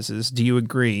franchises. Do you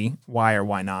agree? Why or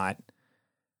why not?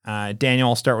 Daniel,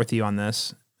 I'll start with you on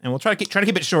this, and we'll try to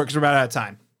keep it short because we're about out of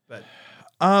time. But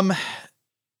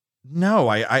no,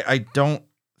 I don't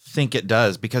think it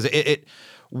does, because it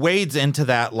wades into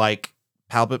that like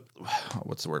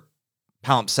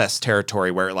palimpsest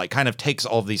territory where it like kind of takes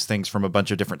all of these things from a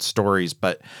bunch of different stories,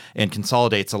 and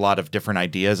consolidates a lot of different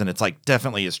ideas, and it's like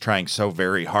definitely is trying so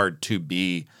very hard to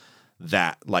be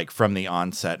that like from the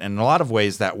onset, and in a lot of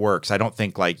ways that works. I don't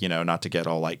think like, not to get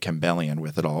all like Campbellian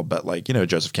with it all, but like,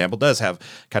 Joseph Campbell does have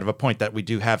kind of a point that we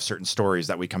do have certain stories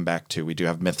that we come back to. We do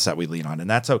have myths that we lean on, and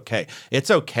that's okay.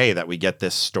 It's okay that we get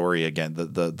this story again,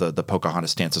 the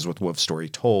Pocahontas Dances with Wolves story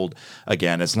told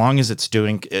again, as long as it's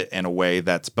doing it in a way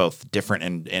that's both different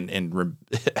and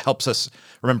helps us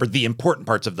remember the important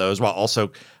parts of those, while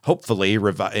also hopefully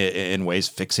in ways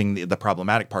fixing the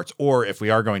problematic parts. Or if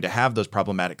we are going to have those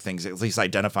problematic things, at least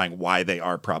identifying why they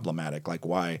are problematic, like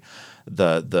why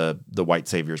the white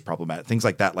savior is problematic, things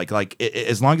like that. Like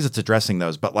as long as it's addressing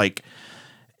those. But like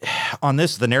on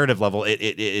the narrative level,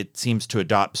 it seems to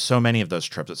adopt so many of those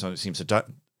tropes. It seems to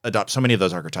adopt so many of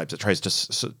those archetypes. It tries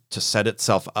to set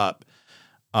itself up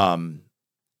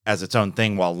as its own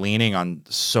thing while leaning on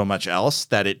so much else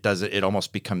that it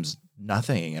almost becomes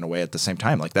nothing in a way at the same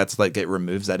time. Like that's like, it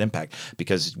removes that impact,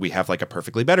 because we have like a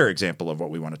perfectly better example of what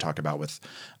we want to talk about with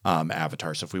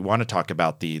Avatar. So if we want to talk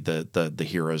about the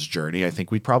hero's journey, I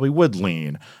think we probably would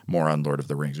lean more on Lord of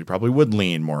the Rings. We probably would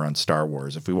lean more on Star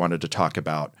Wars. If we wanted to talk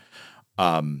about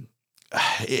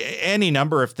any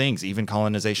number of things, even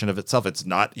colonization of itself, it's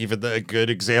not even a good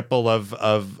example of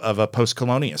a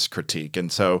post-colonialist critique.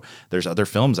 And so there's other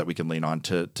films that we can lean on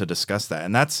to discuss that.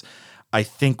 And that's, I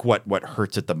think what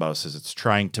hurts it the most is it's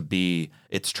trying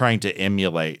to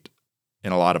emulate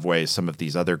in a lot of ways some of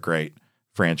these other great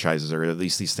franchises, or at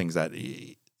least these things that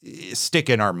stick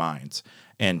in our minds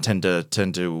and tend to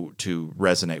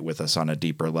resonate with us on a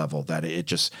deeper level, that it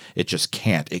just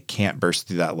can't burst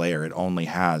through that layer. It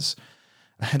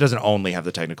doesn't only have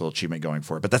the technical achievement going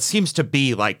for it, but that seems to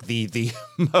be like the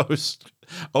most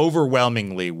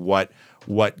overwhelmingly what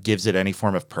gives it any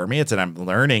form of permeance. And I'm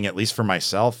learning, at least for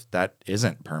myself, that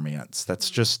isn't permeance.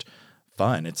 That's just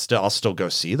fun. I'll still go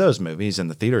see those movies in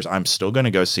the theaters. I'm still going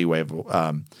to go see Way of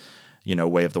the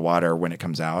Water when it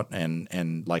comes out,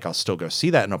 and like I'll still go see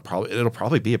that, and it'll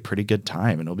probably be a pretty good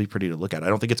time, and it'll be pretty to look at. I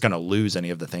don't think it's going to lose any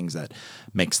of the things that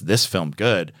makes this film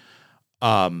good.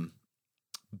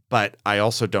 But I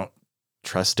also don't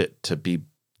trust it to be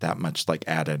that much like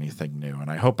add anything new,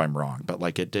 and I hope I'm wrong, but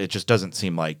like it just doesn't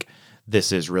seem like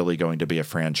this is really going to be a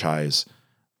franchise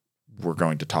we're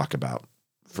going to talk about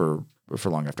for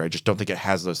long after. I just don't think it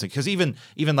has those things, because even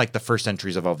like the first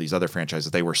entries of all these other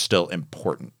franchises, they were still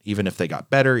important, even if they got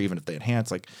better, even if they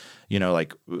enhanced. Like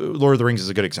like Lord of the Rings is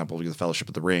a good example, because the Fellowship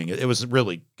of the Ring,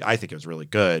 I think it was really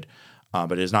good,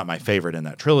 but it is not my favorite in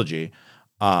that trilogy.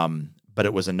 But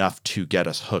it was enough to get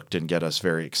us hooked and get us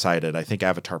very excited. I think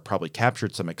Avatar probably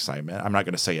captured some excitement. I'm not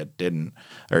going to say it didn't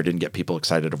get people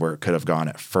excited of where it could have gone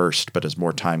at first, but as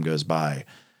more time goes by,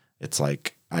 it's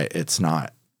like it's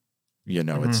not,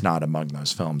 it's not among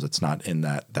those films. It's not in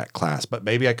that class. But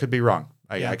maybe I could be wrong.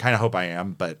 I kind of hope I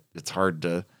am, but it's hard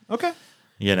to. Okay.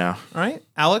 All right,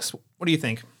 Alex, what do you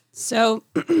think? So.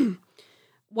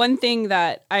 One thing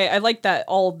that I like that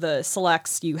all the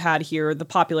selects you had here, the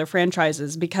popular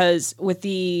franchises, because with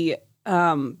the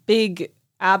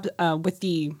with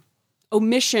the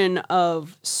omission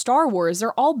of Star Wars,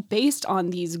 they're all based on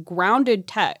these grounded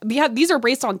these are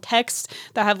based on texts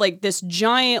that have like this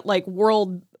giant like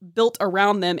world built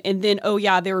around them, and then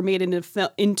they were made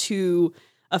into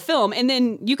a film. And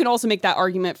then you can also make that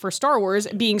argument for Star Wars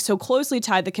being so closely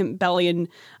tied to Campbellian,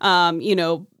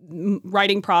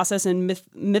 writing process and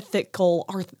mythical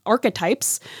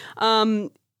archetypes.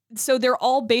 So they're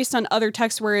all based on other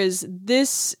texts, whereas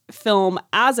this film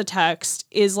as a text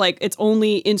is like it's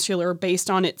only insular, based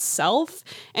on itself.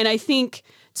 And I think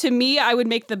to me, I would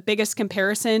make the biggest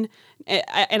comparison,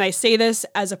 and I say this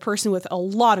as a person with a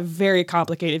lot of very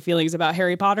complicated feelings about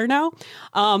Harry Potter now,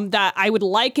 that I would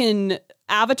liken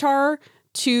Avatar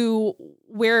to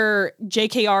where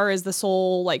JKR is the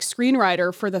sole like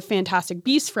screenwriter for the Fantastic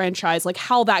Beasts franchise, like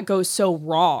how that goes so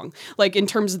wrong. Like in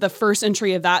terms of the first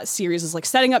entry of that series is like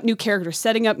setting up new characters,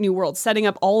 setting up new worlds, setting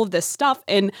up all of this stuff.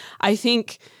 And I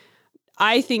think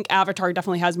Avatar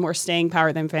definitely has more staying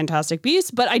power than Fantastic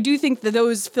Beasts, but I do think that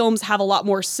those films have a lot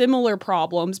more similar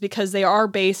problems because they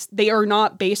are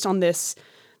not based on this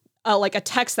like a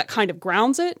text that kind of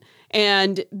grounds it.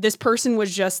 And this person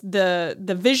was just the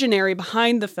visionary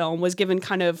behind the film, was given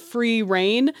kind of free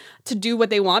reign to do what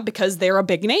they want because they're a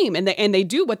big name and they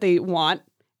do what they want.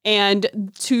 And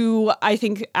I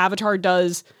think Avatar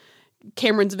does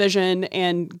Cameron's vision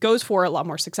and goes for it a lot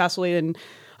more successfully than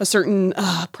a certain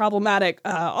problematic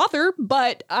author.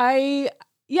 But I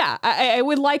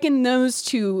would liken those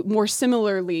two more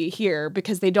similarly here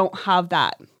because they don't have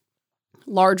that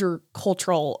larger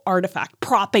cultural artifact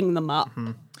propping them up.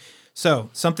 Mm-hmm. So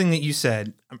something that you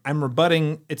said, I'm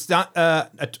rebutting. It's not a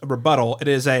rebuttal. It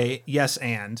is a yes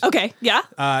and. Okay. Yeah.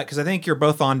 Because I think you're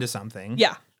both onto something.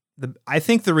 Yeah. I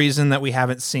think the reason that we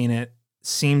haven't seen it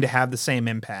seem to have the same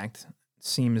impact,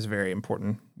 seem is a very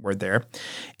important word there,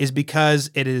 is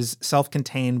because it is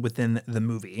self-contained within the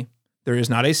movie. There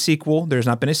is not a sequel. There's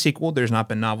not been a sequel. There's not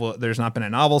been a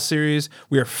novel series.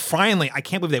 We are finally, I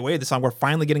can't believe they waited this long. We're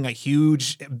finally getting a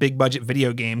huge, big budget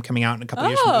video game coming out in a couple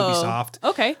years from Ubisoft.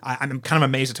 Okay. I'm kind of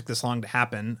amazed it took this long to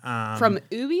happen. From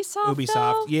Ubisoft?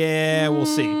 Ubisoft. Yeah, we'll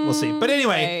see. But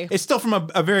anyway, It's still from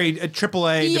a very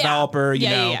AAA developer, you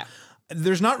know. Yeah.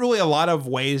 There's not really a lot of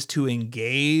ways to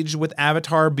engage with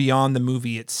Avatar beyond the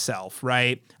movie itself,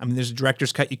 right? I mean, there's a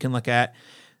director's cut you can look at.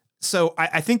 So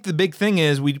I think the big thing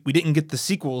is we didn't get the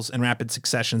sequels in rapid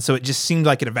succession, so it just seemed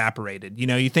like it evaporated. You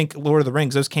know, you think Lord of the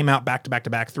Rings, those came out back to back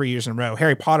to back 3 years in a row.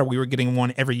 Harry Potter, we were getting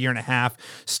one every year and a half.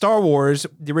 Star Wars,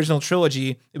 the original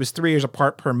trilogy, it was 3 years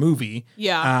apart per movie.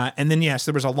 Yeah. And then, yes,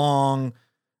 there was a long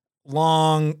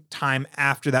time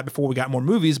after that before we got more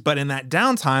movies, but in that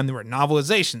downtime, there were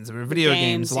novelizations, there were video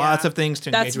games, lots of things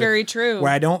to engage with. That's very true.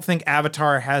 Where I don't think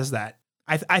Avatar has that.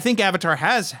 I think Avatar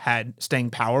has had staying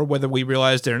power, whether we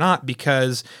realized it or not,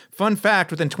 because, fun fact,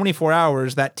 within 24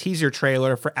 hours, that teaser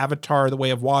trailer for Avatar The Way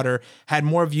of Water had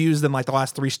more views than like the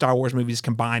last 3 Star Wars movies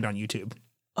combined on YouTube.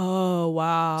 Oh,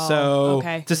 wow. So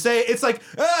to say it's like,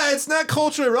 it's not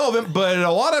culturally relevant, but a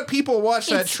lot of people watch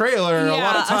that trailer a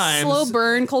lot of times. A slow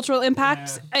burn cultural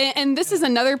impact. Yeah. And this is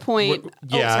another point.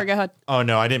 Yeah. Oh, sorry, go ahead. Oh,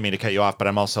 no, I didn't mean to cut you off, but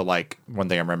I'm also like, one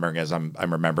thing I'm remembering is I'm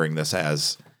remembering this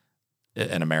as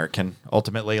an American,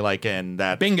 ultimately, like in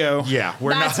that bingo. Yeah,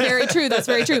 That's very true. That's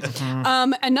very true.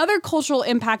 Another cultural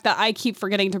impact that I keep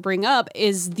forgetting to bring up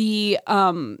is the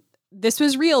this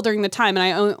was real during the time, and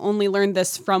I only learned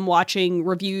this from watching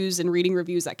reviews and reading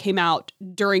reviews that came out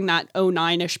during that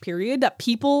 2009-ish period, that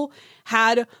people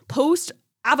had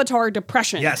post-Avatar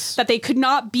depression. Yes. That they could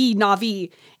not be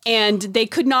Na'vi, and they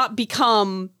could not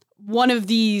become one of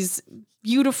these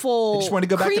beautiful they just wanted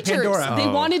to go creatures. Back to Pandora. They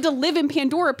wanted to live in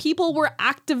Pandora. People were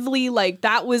actively like,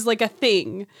 that was like a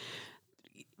thing.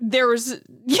 There was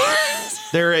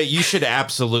you should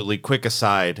absolutely, quick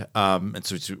aside, and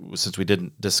since we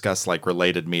didn't discuss like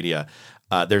related media,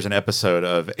 there's an episode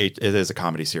of it is a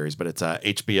comedy series, but it's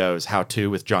HBO's How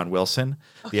To with John Wilson.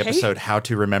 Okay. The episode How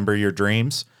to Remember Your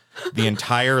Dreams. The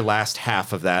entire last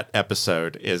half of that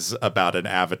episode is about an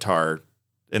Avatar,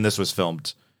 and this was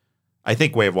filmed, I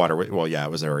think, Way of Water. Well, yeah,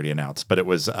 it was already announced, but it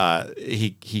was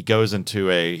he goes into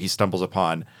he stumbles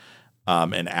upon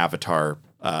an Avatar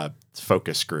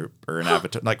focus group, or an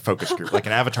Avatar like focus group, like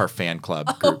an Avatar fan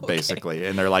club group, basically,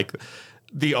 and they're like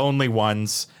the only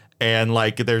ones. And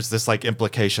like, there's this like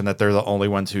implication that they're the only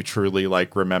ones who truly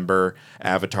like remember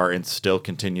Avatar and still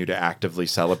continue to actively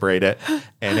celebrate it.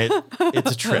 And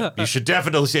it's a trip. You should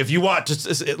definitely see, if you want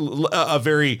a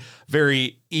very,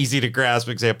 very easy to grasp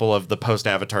example of the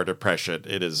post-Avatar depression.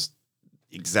 It is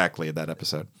exactly that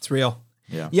episode. It's real.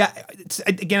 Yeah. Yeah.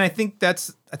 Again, I think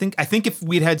if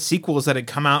we'd had sequels that had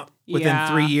come out within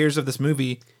 3 years of this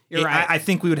movie, You're right. I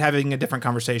think we would have a different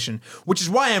conversation, which is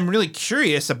why I'm really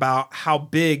curious about how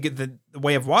big the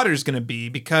Way of Water is going to be,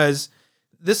 because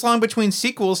this long between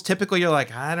sequels, typically you're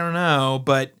like, I don't know,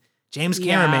 but James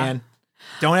Cameron, man,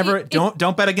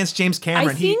 don't bet against James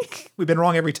Cameron. We've been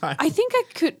wrong every time. I think I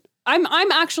could.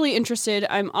 I'm actually interested.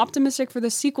 I'm optimistic for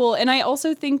the sequel, and I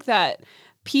also think that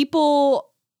people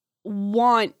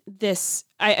want this.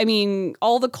 I mean,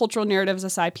 all the cultural narratives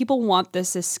aside, people want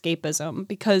this escapism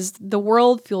because the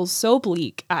world feels so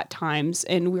bleak at times,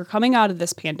 and we're coming out of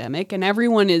this pandemic and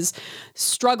everyone is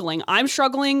struggling. I'm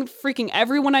struggling. Freaking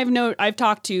everyone I've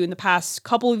talked to in the past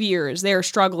couple of years, they're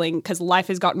struggling because life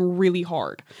has gotten really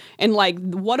hard. And like,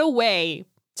 what a way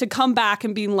to come back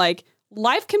and being like,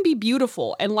 life can be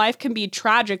beautiful and life can be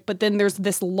tragic, but then there's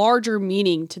this larger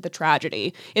meaning to the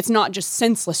tragedy. It's not just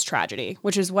senseless tragedy,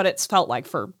 which is what it's felt like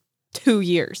for 2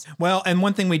 years. Well, and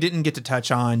one thing we didn't get to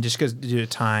touch on, just because due to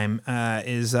time,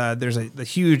 is there's the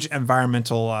huge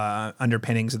environmental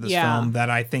underpinnings of this film that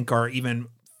I think are even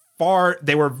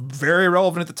they were very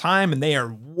relevant at the time, and they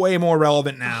are way more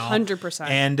relevant now. 100%.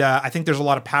 And I think there's a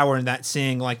lot of power in that,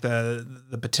 seeing like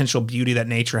the potential beauty that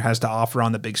nature has to offer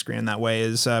on the big screen that way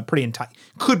is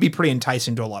could be pretty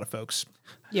enticing to a lot of folks.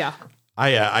 Yeah.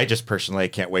 I just personally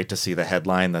can't wait to see the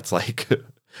headline that's like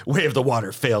Way of the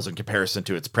Water fails in comparison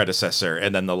to its predecessor,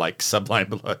 and then the like subline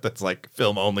below it that's like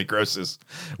film only grosses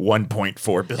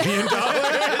 $1.4 billion.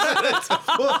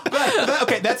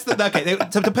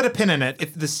 So to put a pin in it,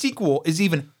 if the sequel is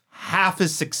even half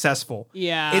as successful,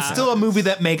 it's still a movie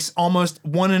that makes almost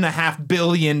 $1.5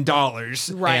 billion,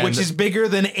 right? Which is bigger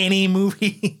than any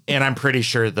movie. And I'm pretty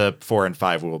sure the 4 and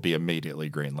 5 will be immediately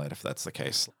greenlit if that's the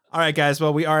case. All right, guys.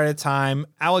 Well, we are out of time.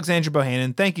 Alexandra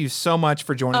Bohannon, thank you so much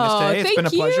for joining us today. It's been a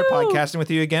pleasure podcasting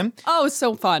with you again. Oh,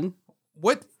 so fun.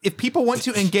 What if people want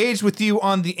to engage with you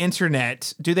on the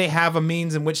internet? Do they have a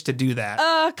means in which to do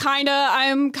that? Kinda.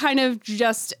 I'm kind of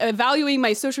just evaluating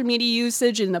my social media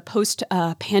usage in the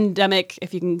post-pandemic,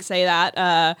 if you can say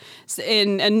that,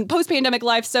 in post-pandemic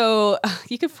life. So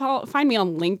you can find me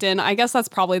on LinkedIn. I guess that's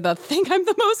probably the thing I'm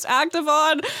the most active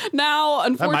on now,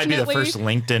 unfortunately. That might be the first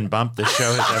LinkedIn bump this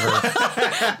show has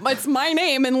ever. It's my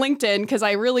name in LinkedIn because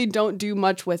I really don't do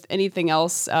much with anything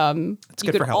else. You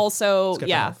could also,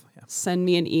 send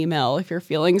me an email if you're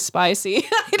feeling spicy.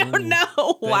 I don't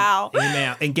know. Wow.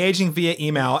 Email. Engaging via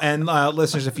email. And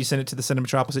listeners, if you send it to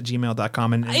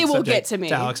thecinematropolis@gmail.com and it will get to me.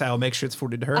 To Alex, I will make sure it's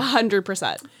forwarded to her.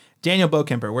 100%. Daniel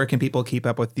Bokemper, where can people keep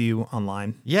up with you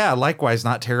online? Yeah, likewise,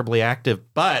 not terribly active,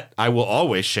 but I will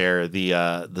always share the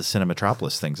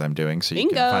Cinematropolis things I'm doing. So you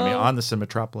can find me on the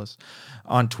Cinematropolis.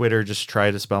 On Twitter, just try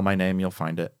to spell my name. You'll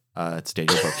find it. It's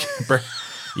Daniel Bokemper.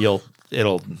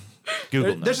 It'll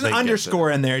Google. There's an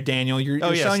underscore in there, Daniel. You're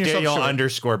selling yourself Daniel short.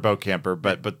 underscore Bokemper.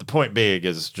 But the point being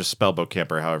is just spell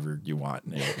Bokemper however you want.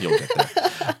 And you'll get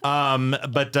there.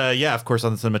 But of course,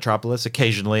 on the Cinematropolis,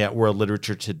 occasionally at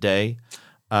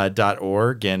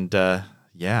worldliteraturettoday.org. And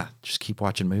just keep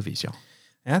watching movies, y'all.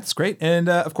 That's great. And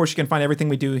of course, you can find everything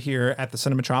we do here at the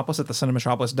Cinematropolis at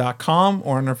thecinematropolis.com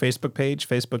or on our Facebook page,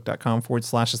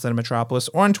 facebook.com/thecinematropolis,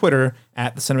 or on Twitter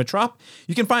at the Cinematrop.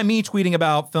 You can find me tweeting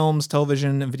about films,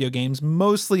 television, and video games,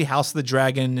 mostly House of the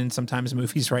Dragon and sometimes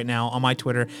movies right now on my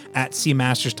Twitter at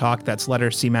CMastersTalk. That's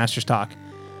letter C Masters Talk.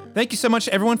 Thank you so much,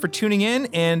 everyone, for tuning in.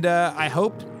 And I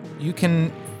hope you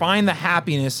can find the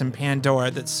happiness in Pandora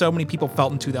that so many people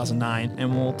felt in 2009.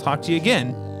 And we'll talk to you again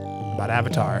about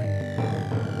Avatar.